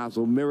Queen's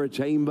Castle Mirror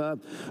Chamber,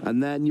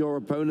 and then your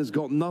opponent's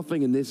got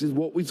nothing. And this is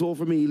what we saw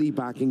from Elie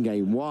back in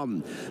game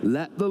 1.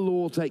 Let the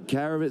law take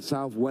care of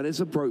itself when it's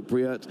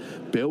appropriate,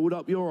 build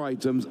up your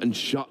items, and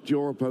shut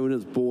your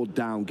opponent's board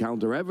down.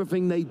 Counter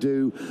everything they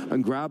do,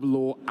 and grab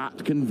law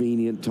at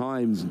convenient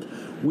times.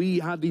 We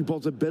had the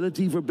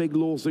possibility for a big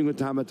law swing with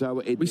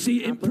Tamatoa. We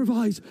see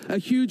improvise, a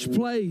huge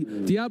play.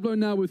 Diablo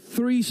now with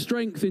 3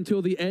 strength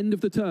until the end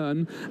of the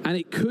turn, and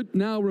it could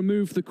now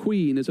remove the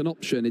Queen as an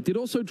option. It did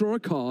also draw a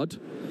card,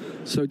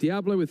 so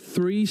Diablo with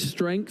 3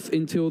 strength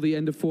until the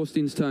end of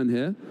Faustin's turn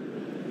here.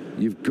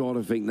 You've got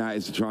to think that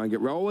is to try and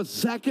get a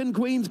second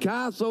Queen's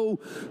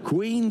Castle.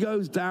 Queen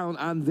goes down,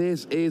 and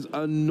this is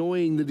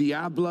annoying. The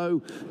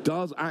Diablo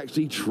does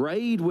actually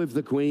trade with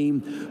the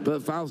Queen,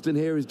 but Faustin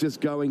here is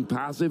just going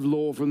passive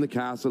law from the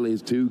castle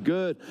is too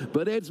good.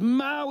 But it's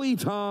Maui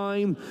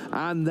time,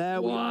 and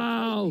there we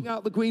are, taking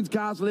out the Queen's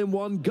Castle in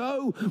one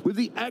go with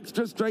the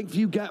extra strength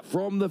you get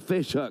from the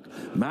Fishhook.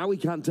 Maui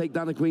can't take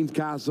down the Queen's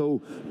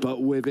Castle,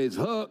 but with his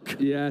hook.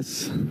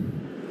 Yes.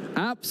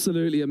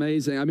 Absolutely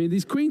amazing. I mean,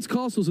 these Queen's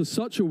Castles are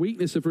such a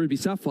weakness of Ruby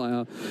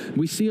Sapphire.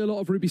 We see a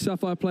lot of Ruby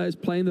Sapphire players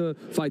playing the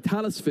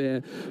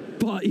Vitalosphere,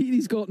 but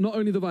Elie's got not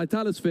only the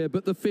Vitalosphere,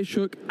 but the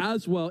Fishhook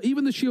as well.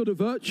 Even the Shield of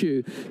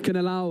Virtue can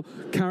allow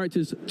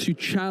characters to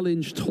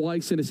challenge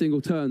twice in a single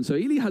turn. So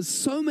Elie has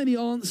so many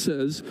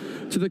answers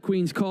to the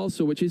Queen's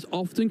Castle, which is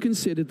often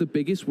considered the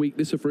biggest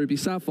weakness of Ruby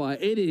Sapphire.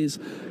 It is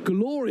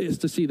glorious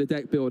to see the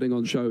deck building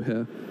on show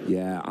here.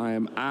 Yeah, I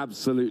am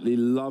absolutely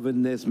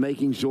loving this,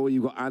 making sure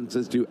you've got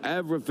answers to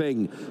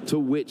everything to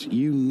which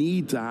you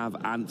need to have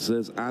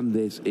answers, and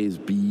this is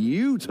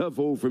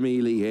beautiful from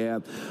Elie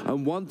here.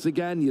 And once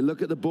again, you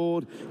look at the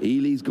board,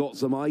 Elie's got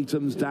some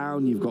items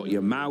down, you've got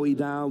your Maui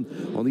down.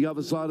 On the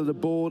other side of the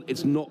board,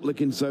 it's not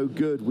looking so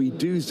good. We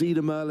do see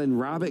the Merlin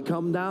Rabbit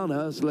come down,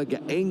 Ursula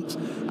get inked,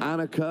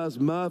 and a Cursed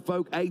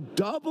Merfolk, a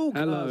double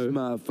Cursed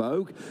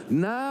Merfolk.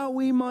 Now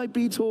we might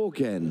be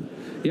talking.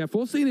 Yeah,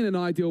 Faustin in an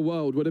ideal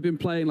world would have been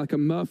playing like a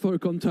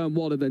Merfolk on turn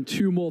 1 and then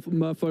 2 more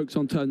Merfolks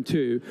on turn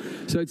 2.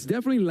 So it's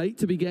definitely late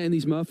to be getting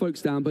these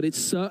Merfolks down, but it's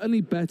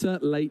certainly better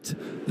late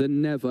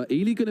than never.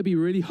 Elie going to be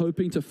really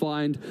hoping to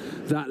find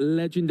that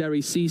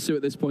legendary Sisu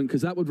at this point,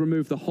 because that would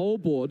remove the whole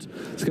board.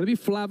 It's going to be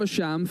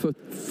Flavisham for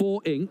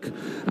 4 ink,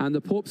 and the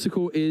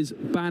Porpsicle is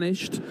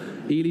banished.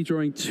 Elie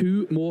drawing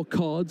 2 more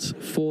cards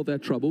for their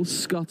trouble.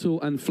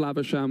 Scuttle and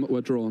Flavisham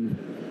were drawn.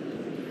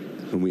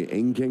 And we're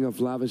inking a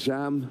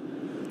Flavisham.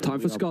 Time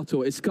for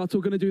Scuttle. Is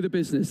Scuttle going to do the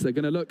business? They're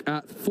going to look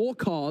at 4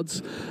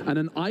 cards, and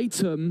an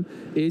item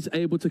is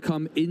able to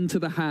come into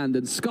the hand.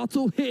 And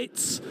Scuttle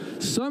hits.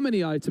 So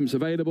many items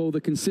available. The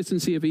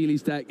consistency of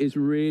Elie's deck is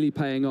really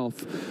paying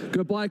off.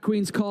 Goodbye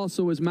Queen's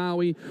Castle as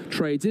Maui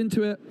trades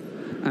into it.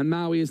 And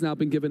Maui has now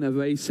been given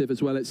evasive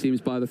as well, it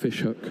seems, by the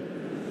Fishhook.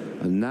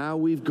 And now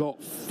we've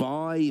got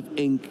 5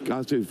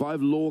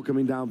 law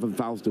coming down from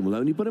Faustin. We'll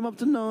only put him up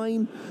to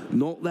 9.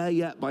 Not there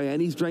yet by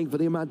any strength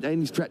of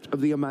any stretch of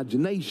the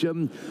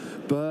imagination,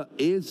 but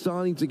is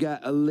starting to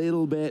get a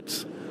little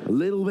bit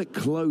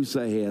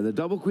closer here. The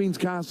double Queen's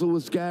Castle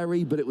was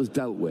scary, but it was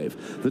dealt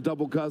with. The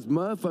double Cursed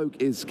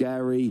Merfolk is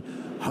scary.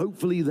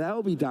 Hopefully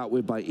they'll be dealt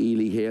with by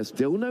Elie here.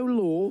 Still no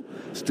law.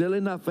 Still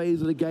in that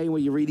phase of the game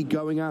where you're really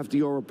going after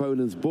your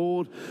opponent's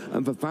board.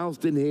 And for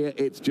Faustin here,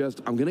 it's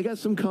just, I'm going to get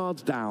some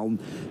cards down.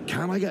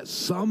 Can I get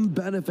some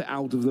benefit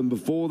out of them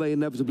before they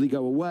inevitably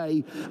go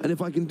away? And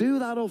if I can do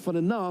that often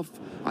enough,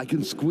 I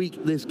can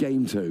squeak this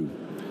game too.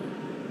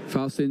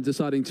 Faustin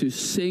deciding to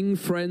sing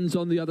Friends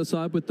on the other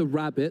side with the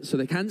Rabbit, so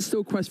they can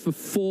still quest for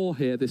 4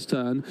 here this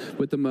turn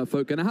with the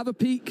Merfolk. Going to have a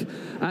peek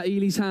at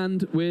Elie's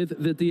hand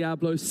with the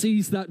Diablo,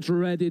 sees that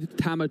dreaded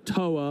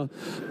Tamatoa.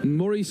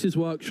 Maurice's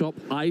Workshop,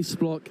 Ice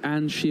Block,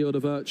 and Shield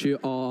of Virtue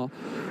are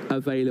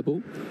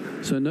available.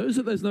 So knows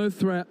that there's no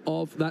threat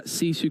of that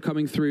Sisu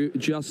coming through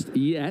just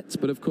yet,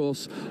 but of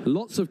course,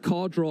 lots of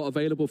card draw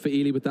available for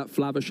Elie with that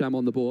Flavisham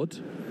on the board.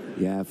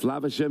 Yeah,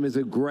 Flavisham is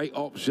a great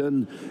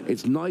option.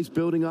 It's nice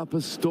building up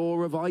a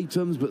store of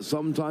items, but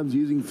sometimes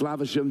using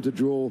Flavisham to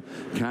draw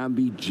can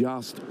be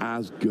just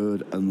as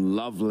good and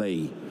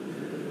lovely.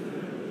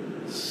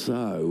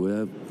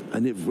 So,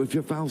 and if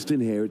you're Faustin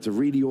here, it's a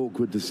really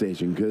awkward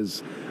decision,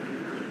 because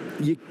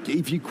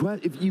if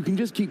you can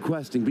just keep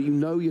questing, but you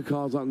know your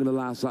cards aren't going to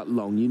last that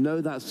long. You know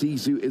that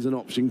Sisu is an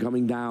option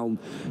coming down.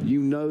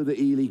 You know that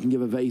Elie can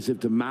give evasive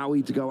to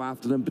Maui to go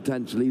after them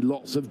potentially.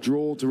 Lots of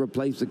draw to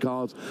replace the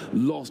cards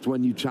lost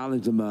when you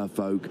challenge the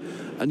Merfolk.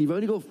 And you've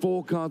only got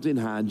 4 cards in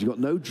hand. You've got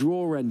no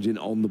draw engine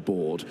on the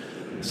board.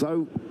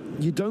 So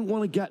you don't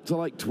want to get to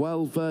like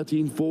 12,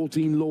 13,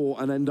 14 lore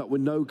and end up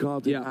with no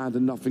cards in hand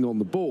and nothing on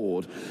the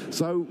board.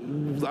 So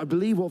I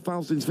believe what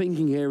Faustin's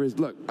thinking here is,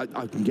 look,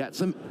 I can get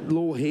some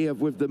lore here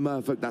with the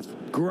Merfolk. That's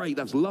great.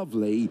 That's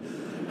lovely.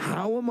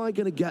 How am I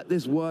going to get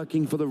this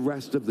working for the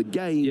rest of the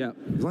game? Yeah.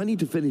 Because I need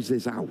to finish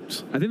this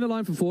out. I think the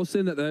line for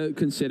Faustin that they're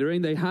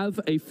considering, they have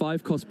a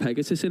 5-cost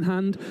Pegasus in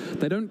hand.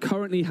 They don't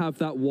currently have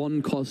that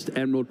 1-cost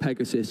Emerald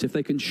Pegasus. If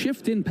they can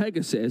shift in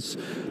Pegasus,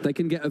 they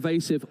can get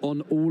evasive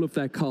on all of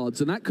their cards.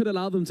 And that could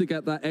allow them to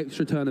get that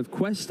extra turn of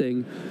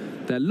questing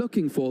they're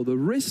looking for. The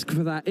risk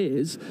for that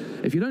is,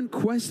 if you don't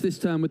quest this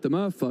turn with the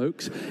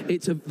Merfolks,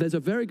 there's a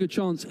very good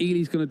chance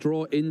Elie's going to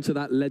draw into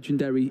that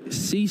legendary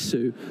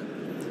Sisu,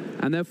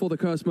 and therefore the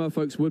Cursed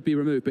Merfolks would be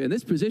removed. But in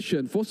this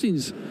position,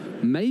 Faustin's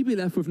maybe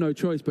left with no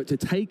choice but to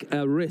take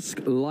a risk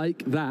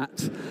like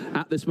that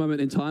at this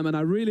moment in time, and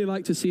I really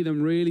like to see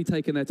them really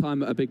taking their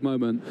time at a big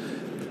moment.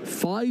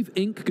 5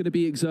 ink going to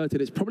be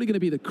exerted. It's probably going to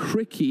be the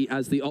Cricky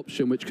as the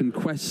option, which can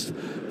quest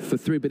for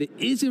 3, but it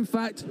is in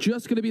fact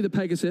just going to be the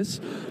Pegasus,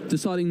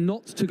 deciding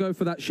not to go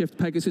for that shift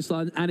Pegasus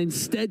line and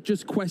instead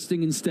just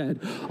questing instead.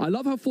 I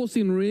love how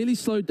Faustin really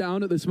slowed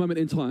down at this moment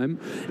in time.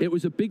 It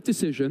was a big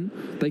decision.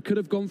 They could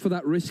have gone for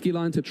that risky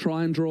line to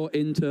try and draw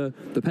into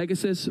the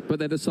Pegasus, but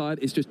they decide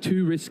it's just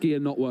too risky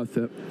and not worth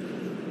it.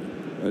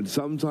 And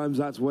sometimes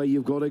that's where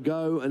you've got to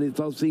go, and it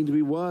does seem to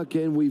be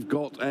working. We've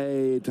got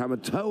a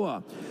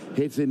Tamatoa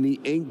hitting the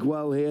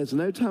inkwell here, so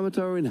no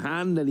Tamatoa in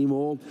hand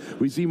anymore.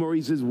 We see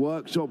Maurice's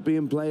Workshop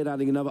being played,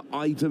 adding another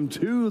item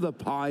to the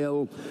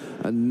pile,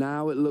 and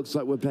now it looks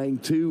like we're paying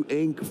 2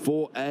 ink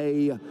for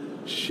a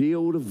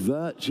Shield of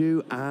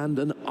Virtue and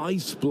an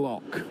Ice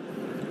Block.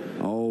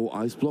 Oh,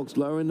 Ice Block's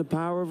lowering the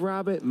power of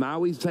Rabbit.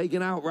 Maui's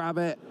taking out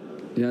Rabbit.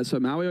 Yeah, so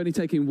Maui only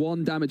taking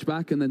 1 damage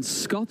back, and then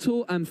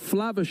Scuttle and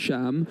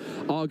Flaversham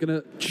are going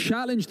to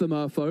challenge the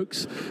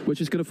Merfolks, which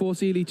is going to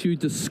force Elie to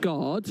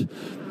discard.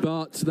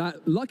 But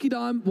that Lucky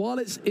Dime, while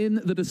it's in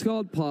the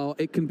discard pile,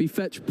 it can be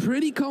fetched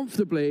pretty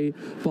comfortably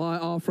by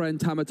our friend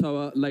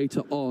Tamatoa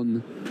later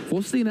on.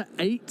 Faustin at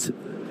 8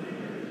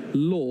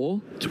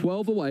 lore,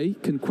 12 away,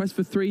 can quest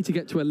for 3 to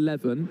get to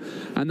 11,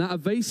 and that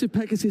evasive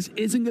Pegasus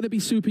isn't going to be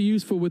super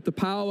useful with the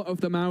power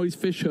of the Maui's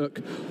Fishhook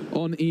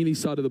on Elie's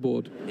side of the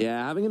board.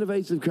 Yeah, having an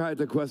evasive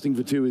character questing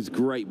for 2 is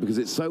great because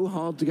it's so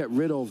hard to get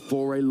rid of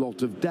for a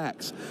lot of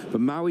decks.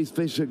 But Maui's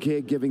Fishhook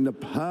here giving the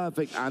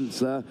perfect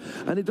answer,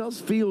 and it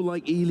does feel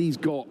like Elie's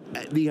got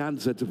the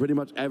answer to pretty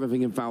much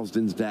everything in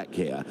Faustin's deck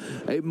here.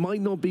 It might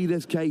not be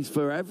this case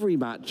for every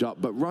matchup,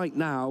 but right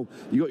now,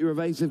 you got your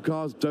evasive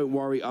cards, don't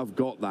worry, I've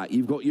got that.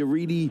 You've got your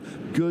really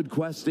good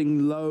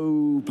questing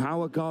low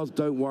power cards,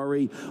 don't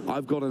worry,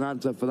 I've got an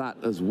answer for that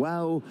as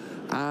well.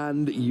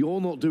 And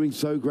you're not doing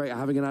so great at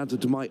having an answer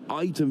to my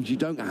items. You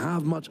don't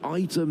have much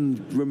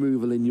item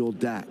removal in your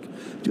deck.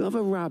 Do you have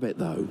a Rabbit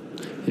though?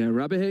 Yeah,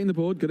 Rabbit hitting the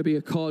board, going to be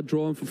a card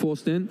drawn for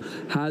Faustin.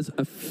 Has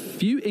a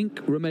few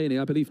ink remaining,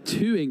 I believe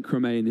 2 ink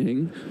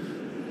remaining.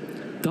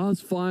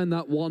 Does find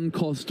that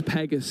 1-cost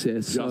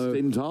Pegasus. Just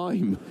in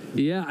time.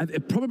 Yeah,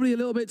 probably a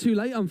little bit too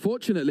late,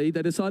 unfortunately.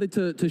 They decided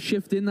to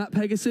shift in that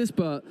Pegasus,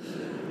 but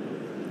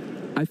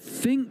I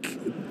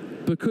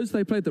think because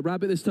they played the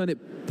Rabbit this turn, it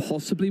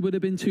possibly would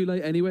have been too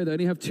late anyway. They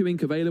only have 2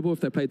 ink available. If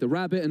they played the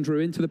Rabbit and drew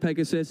into the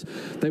Pegasus,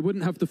 they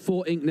wouldn't have the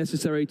 4 ink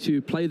necessary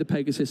to play the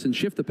Pegasus and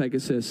shift the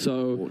Pegasus.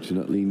 So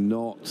fortunately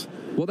not.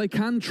 What they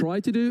can try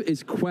to do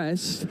is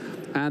quest,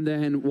 and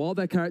then while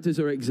their characters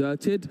are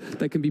exerted,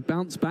 they can be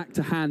bounced back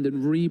to hand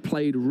and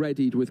replayed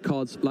readied with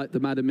cards like the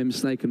Madam Mim,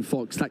 Snake and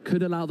Fox. That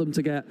could allow them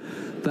to get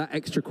that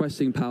extra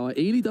questing power.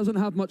 Elie doesn't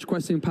have much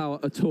questing power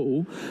at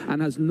all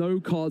and has no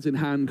cards in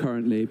hand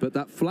currently, but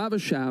that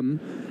Flaversham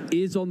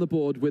is on the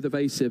board with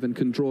evasive and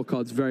can draw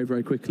cards very,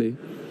 very quickly.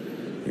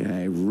 Yeah,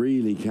 it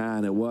really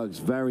can. It works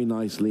very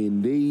nicely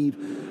indeed.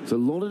 So a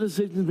lot of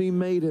decisions being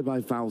made here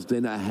by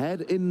Faustin.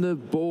 Ahead in the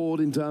board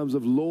in terms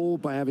of lore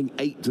by having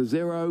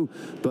 8-0,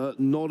 but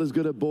not as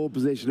good a board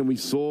position. And we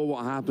saw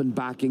what happened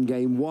back in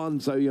game 1.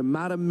 So your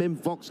Madam Mim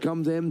Fox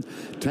comes in,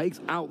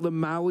 takes out the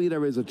Maui.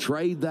 There is a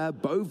trade there.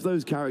 Both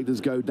those characters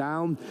go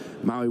down.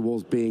 Maui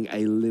was being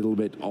a little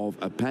bit of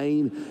a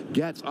pain.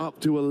 Gets up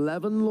to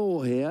 11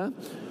 lore here.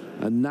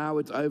 And now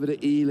it's over to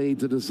Elie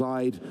to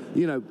decide,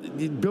 you know,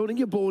 building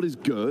your board is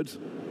good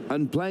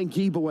and playing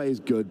keep away is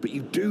good, but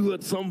you do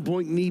at some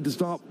point need to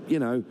start, you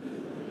know,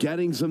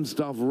 getting some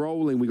stuff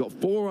rolling. We got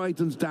 4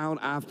 items down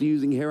after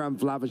using Hiram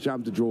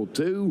Flaversham to draw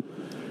 2.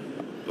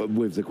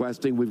 With the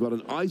questing, we've got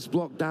an Ice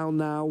Block down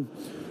now.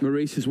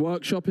 Maurice's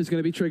Workshop is going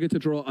to be triggered to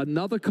draw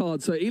another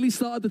card. So Elie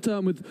started the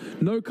turn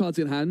with no cards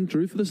in hand,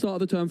 drew for the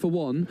start of the turn for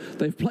 1.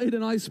 They've played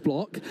an Ice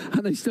Block,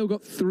 and they still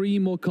got 3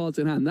 more cards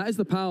in hand. That is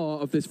the power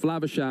of this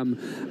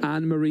Flaversham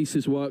and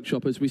Maurice's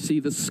Workshop, as we see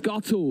the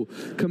Scuttle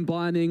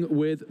combining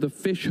with the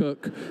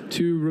Fishhook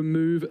to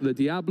remove the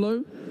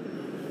Diablo.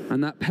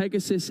 And that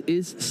Pegasus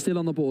is still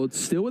on the board,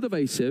 still with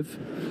evasive.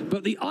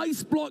 But the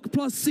Ice Block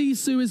plus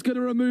Sisu is going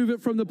to remove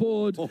it from the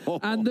board.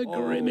 And the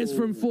Grimace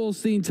from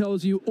Faustin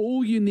tells you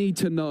all you need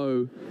to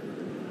know.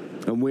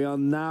 And we are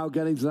now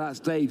getting to that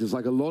stage. It's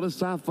like a lot of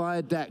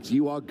Sapphire decks.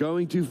 You are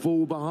going to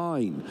fall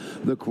behind.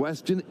 The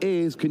question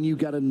is, can you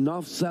get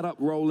enough setup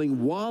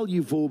rolling while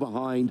you fall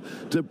behind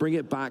to bring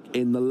it back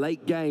in the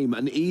late game?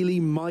 And Elie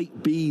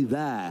might be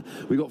there.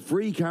 We've got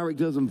 3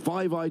 characters and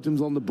 5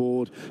 items on the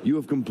board. You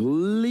have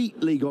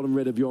completely gotten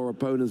rid of your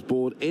opponent's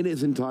board in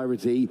its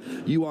entirety.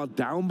 You are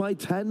down by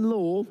 10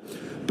 lore,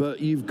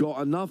 but you've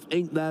got enough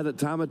ink there that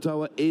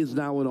Tamatoa is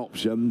now an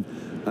option.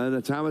 And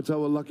a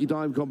Tamatoa Lucky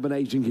Dime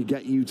combination could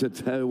get you to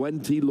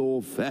 20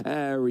 lore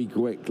very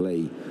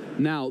quickly.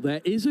 Now,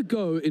 there is a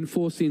go in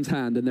Faustin's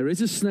hand, and there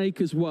is a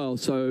snake as well,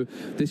 so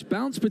this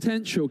bounce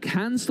potential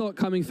can start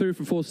coming through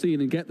for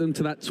Faustin and get them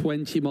to that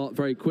 20 mark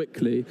very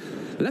quickly.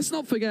 Let's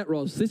not forget,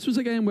 Ross, this was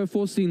a game where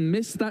Faustin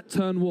missed that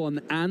turn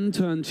 1 and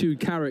turn 2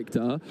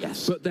 character,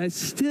 yes, but they're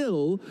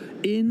still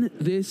in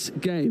this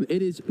game.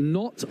 It is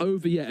not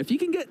over yet. If you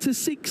can get to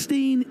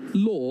 16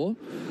 lore,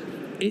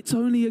 it's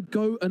only a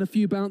go and a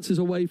few bounces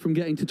away from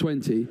getting to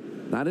 20.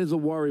 That is a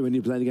worry when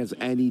you're playing against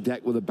any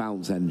deck with a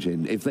bounce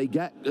engine. If they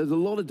get, there's a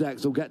lot of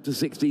decks will get to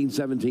 16,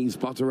 17,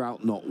 sputter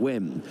out, not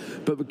win.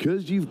 But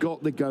because you've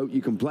got the goat,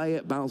 you can play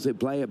it, bounce it,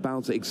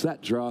 bounce it,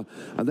 etc.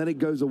 And then it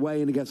goes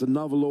away and it gets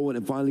another lore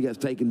and it finally gets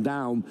taken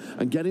down.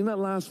 And getting that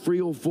last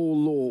 3 or 4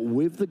 lore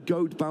with the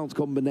goat bounce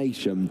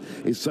combination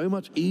is so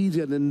much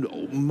easier than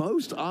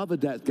most other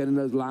decks getting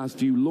those last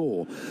few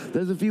lore.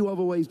 There's a few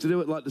other ways to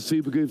do it, like the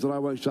super goofs that I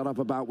won't shut up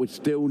about, which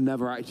still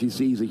never actually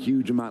sees a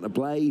huge amount of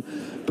play.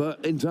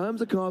 But in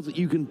terms of cards that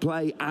you can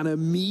play and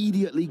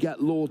immediately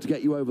get lore to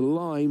get you over the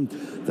line,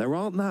 there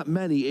aren't that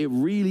many. It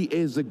really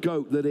is the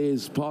GOAT that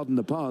is, pardon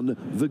the pun,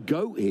 the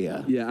GOAT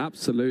here. Yeah,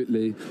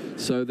 absolutely.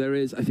 So there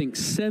is, I think,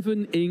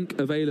 7 ink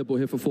available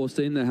here for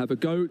Faustin. They have a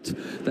GOAT,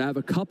 they have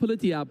a couple of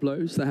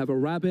Diablos, they have a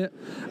rabbit,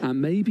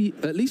 and maybe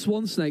at least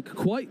 1 snake,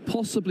 quite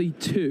possibly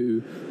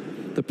 2.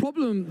 The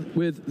problem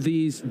with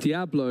these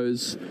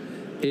Diablos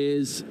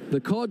is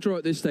the card draw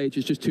at this stage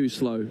is just too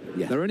slow.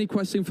 Yeah. They're only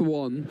questing for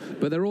 1,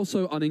 but they're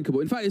also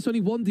uninkable. In fact, it's only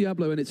 1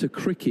 Diablo and it's a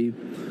Cricky.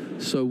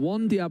 So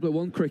 1 Diablo,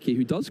 1 Cricky,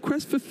 who does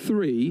quest for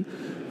 3,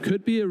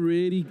 could be a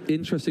really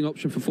interesting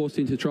option for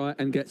Faustin to try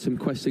and get some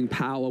questing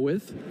power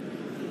with.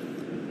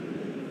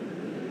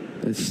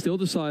 They're still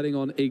deciding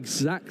on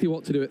exactly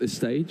what to do at this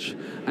stage,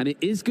 and it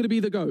is going to be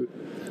the GOAT.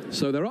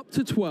 So they're up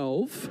to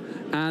 12,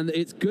 and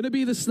it's going to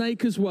be the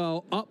snake as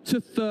well, up to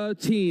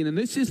 13. And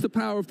this is the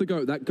power of the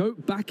GOAT. That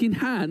GOAT back in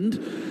hand,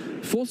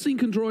 Faustin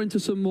can draw into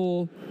some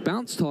more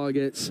bounce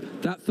targets.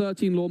 That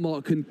 13 lore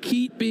mark can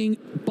keep being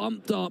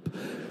bumped up,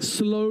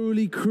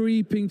 slowly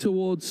creeping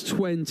towards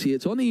 20.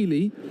 It's on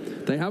Elie.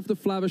 They have the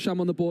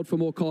Flaversham on the board for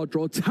more card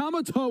draw.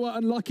 Tamatoa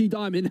and Lucky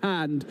Dime in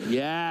hand.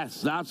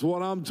 Yes, that's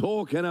what I'm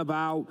talking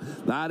about.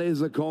 That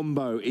is a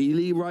combo.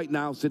 Elie right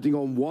now sitting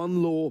on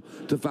 1 lore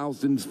to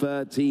Faustin's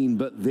 13,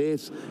 but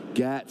this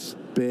gets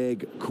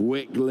big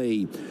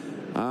quickly.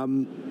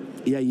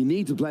 Yeah, you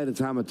need to play the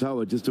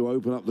Tamatoa just to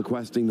open up the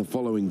questing the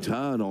following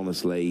turn,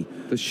 honestly.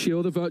 The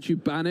Shield of Virtue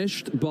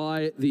banished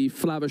by the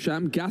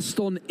Flaversham.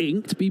 Gaston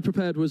inked. Be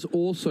Prepared was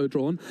also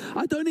drawn.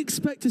 I don't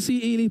expect to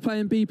see Elie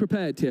playing Be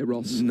Prepared here,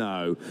 Ross.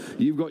 No.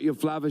 You've got your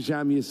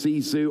Flaversham, your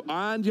Sisu,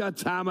 and your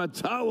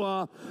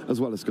Tamatoa,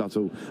 as well as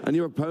Scuttle. And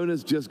your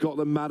opponent's just got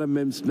the Madam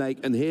Mim Snake.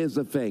 And here's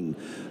the thing.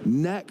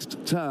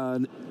 Next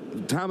turn,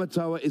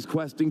 Tamatoa is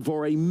questing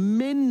for a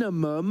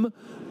minimum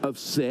of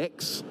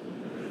 6.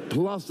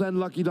 Plus then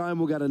Lucky Dime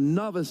will get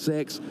another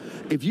 6.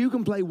 If you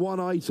can play 1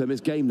 item, it's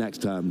game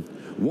next turn.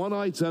 1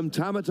 item,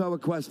 Tamatoa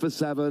quest for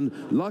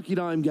 7, Lucky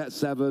Dime gets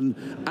 7,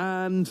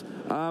 and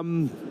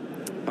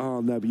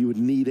oh no, but you would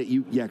need it.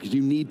 Yeah, because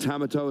you need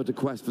Tamatoa to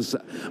quest for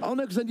 7. Oh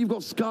no, because then you've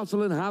got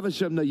Scuttle and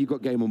Havisham. No, you've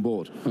got game on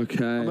board.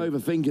 Okay. I'm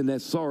overthinking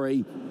this,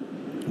 sorry.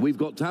 We've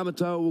got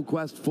Tamatoa will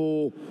quest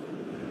for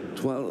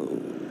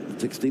 12...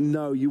 16,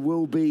 no, you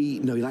will be,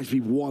 no, you'll actually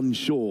be 1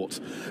 short.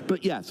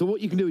 But yeah, so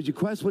what you can do is you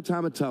quest for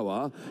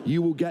Tamatoa,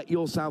 you will get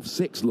yourself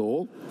 6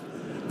 lore,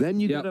 then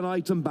you get an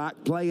item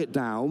back, play it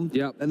down,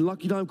 and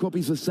Lucky Dime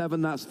copies for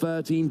 7, that's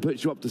 13,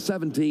 puts you up to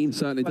 17.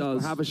 Certainly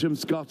does. Havisham,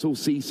 Scuttle,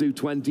 Sisu,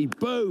 20,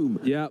 boom!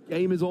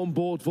 Game is on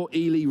board for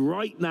Elie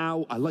right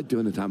now. I like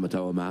doing the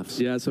Tamatoa maths.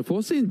 Yeah, so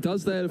Faustin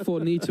does therefore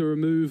need to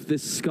remove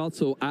this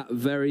Scuttle at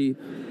very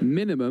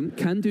minimum,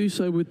 can do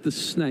so with the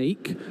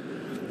snake.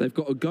 They've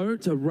got a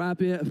goat, a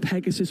rabbit, a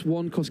Pegasus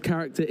 1-cost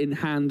character in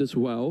hand as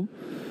well.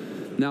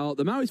 Now,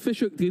 the Maui's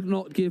Fishhook did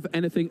not give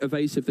anything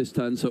evasive this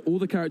turn, so all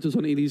the characters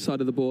on Elie's side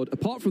of the board,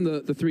 apart from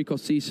the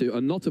 3-cost Sisu,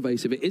 are not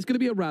evasive. It is going to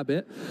be a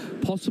rabbit,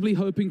 possibly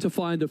hoping to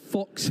find a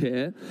fox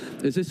here,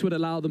 as this would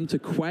allow them to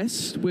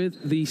quest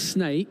with the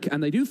snake,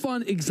 and they do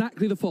find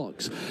exactly the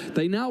fox.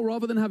 They now,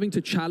 rather than having to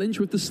challenge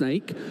with the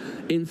snake,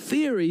 in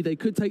theory, they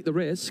could take the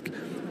risk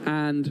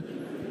and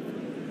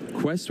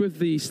quest with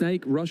the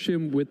snake, rush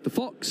him with the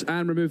fox,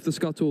 and remove the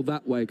Scuttle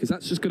that way, because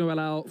that's just going to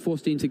allow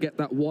Faustin to get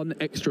that 1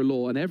 extra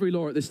lore, and every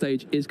lore at this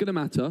stage is going to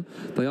matter.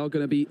 They are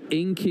going to be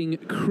inking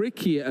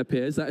Cricky, it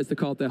appears. That is the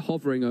card they're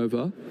hovering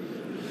over.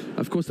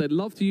 Of course, they'd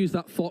love to use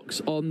that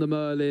fox on the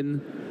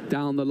Merlin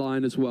down the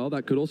line as well.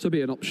 That could also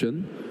be an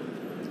option.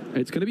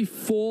 It's going to be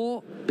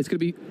 4. It's going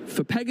to be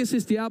for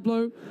Pegasus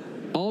Diablo.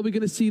 Are we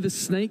going to see the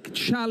snake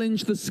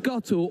challenge the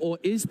scuttle, or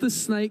is the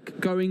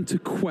snake going to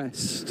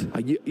quest?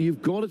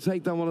 You've got to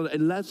take that one.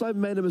 Unless I've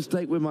made a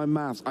mistake with my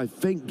maths, I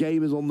think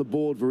game is on the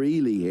board for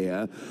Elie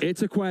here.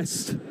 It's a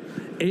quest.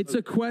 It's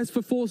a quest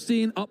for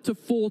Faustin up to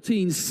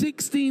 14.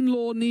 16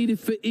 lore needed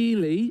for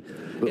Elie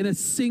in a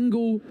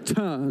single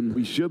turn.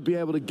 We should be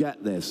able to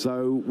get this.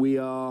 So we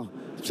are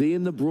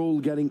seeing the brawl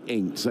getting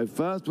inked. So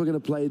first we're going to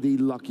play the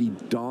lucky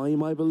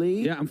dime, I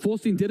believe. Yeah, and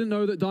Faustin didn't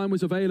know that dime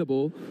was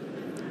available.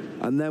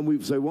 And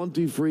then so 1,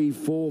 2, 3,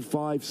 4,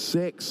 5,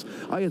 6.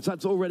 Oh, yes,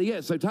 that's already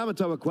it. So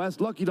Tamatoa quest,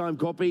 Lucky Dime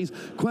copies,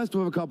 quest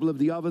with a couple of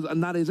the others,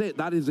 and that is it.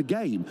 That is the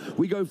game.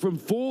 We go from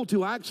 4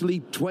 to actually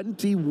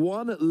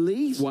 21 at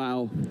least.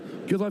 Wow.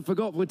 Because I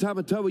forgot, with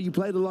Tamatoa, you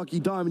play the Lucky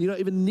Dime, and you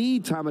don't even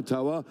need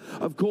Tamatoa.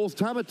 Of course,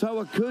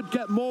 Tamatoa could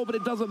get more, but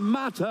it doesn't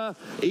matter.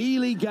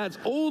 Elie gets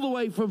all the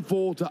way from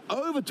 4 to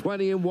over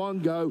 20 in one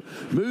go,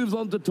 moves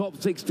on to top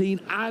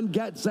 16, and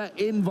gets that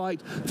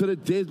invite to the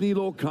Disney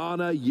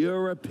Lorcana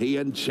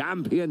European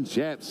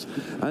Championships.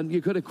 And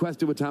you could have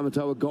quested with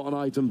Tamatoa, got an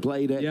item,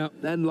 played it,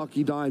 then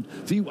Lucky Dime.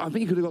 So I think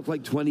you could have got to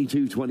like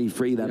 22,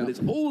 23 there, but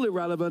it's all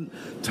irrelevant.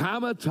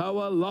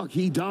 Tamatoa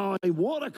Lucky Dime, what a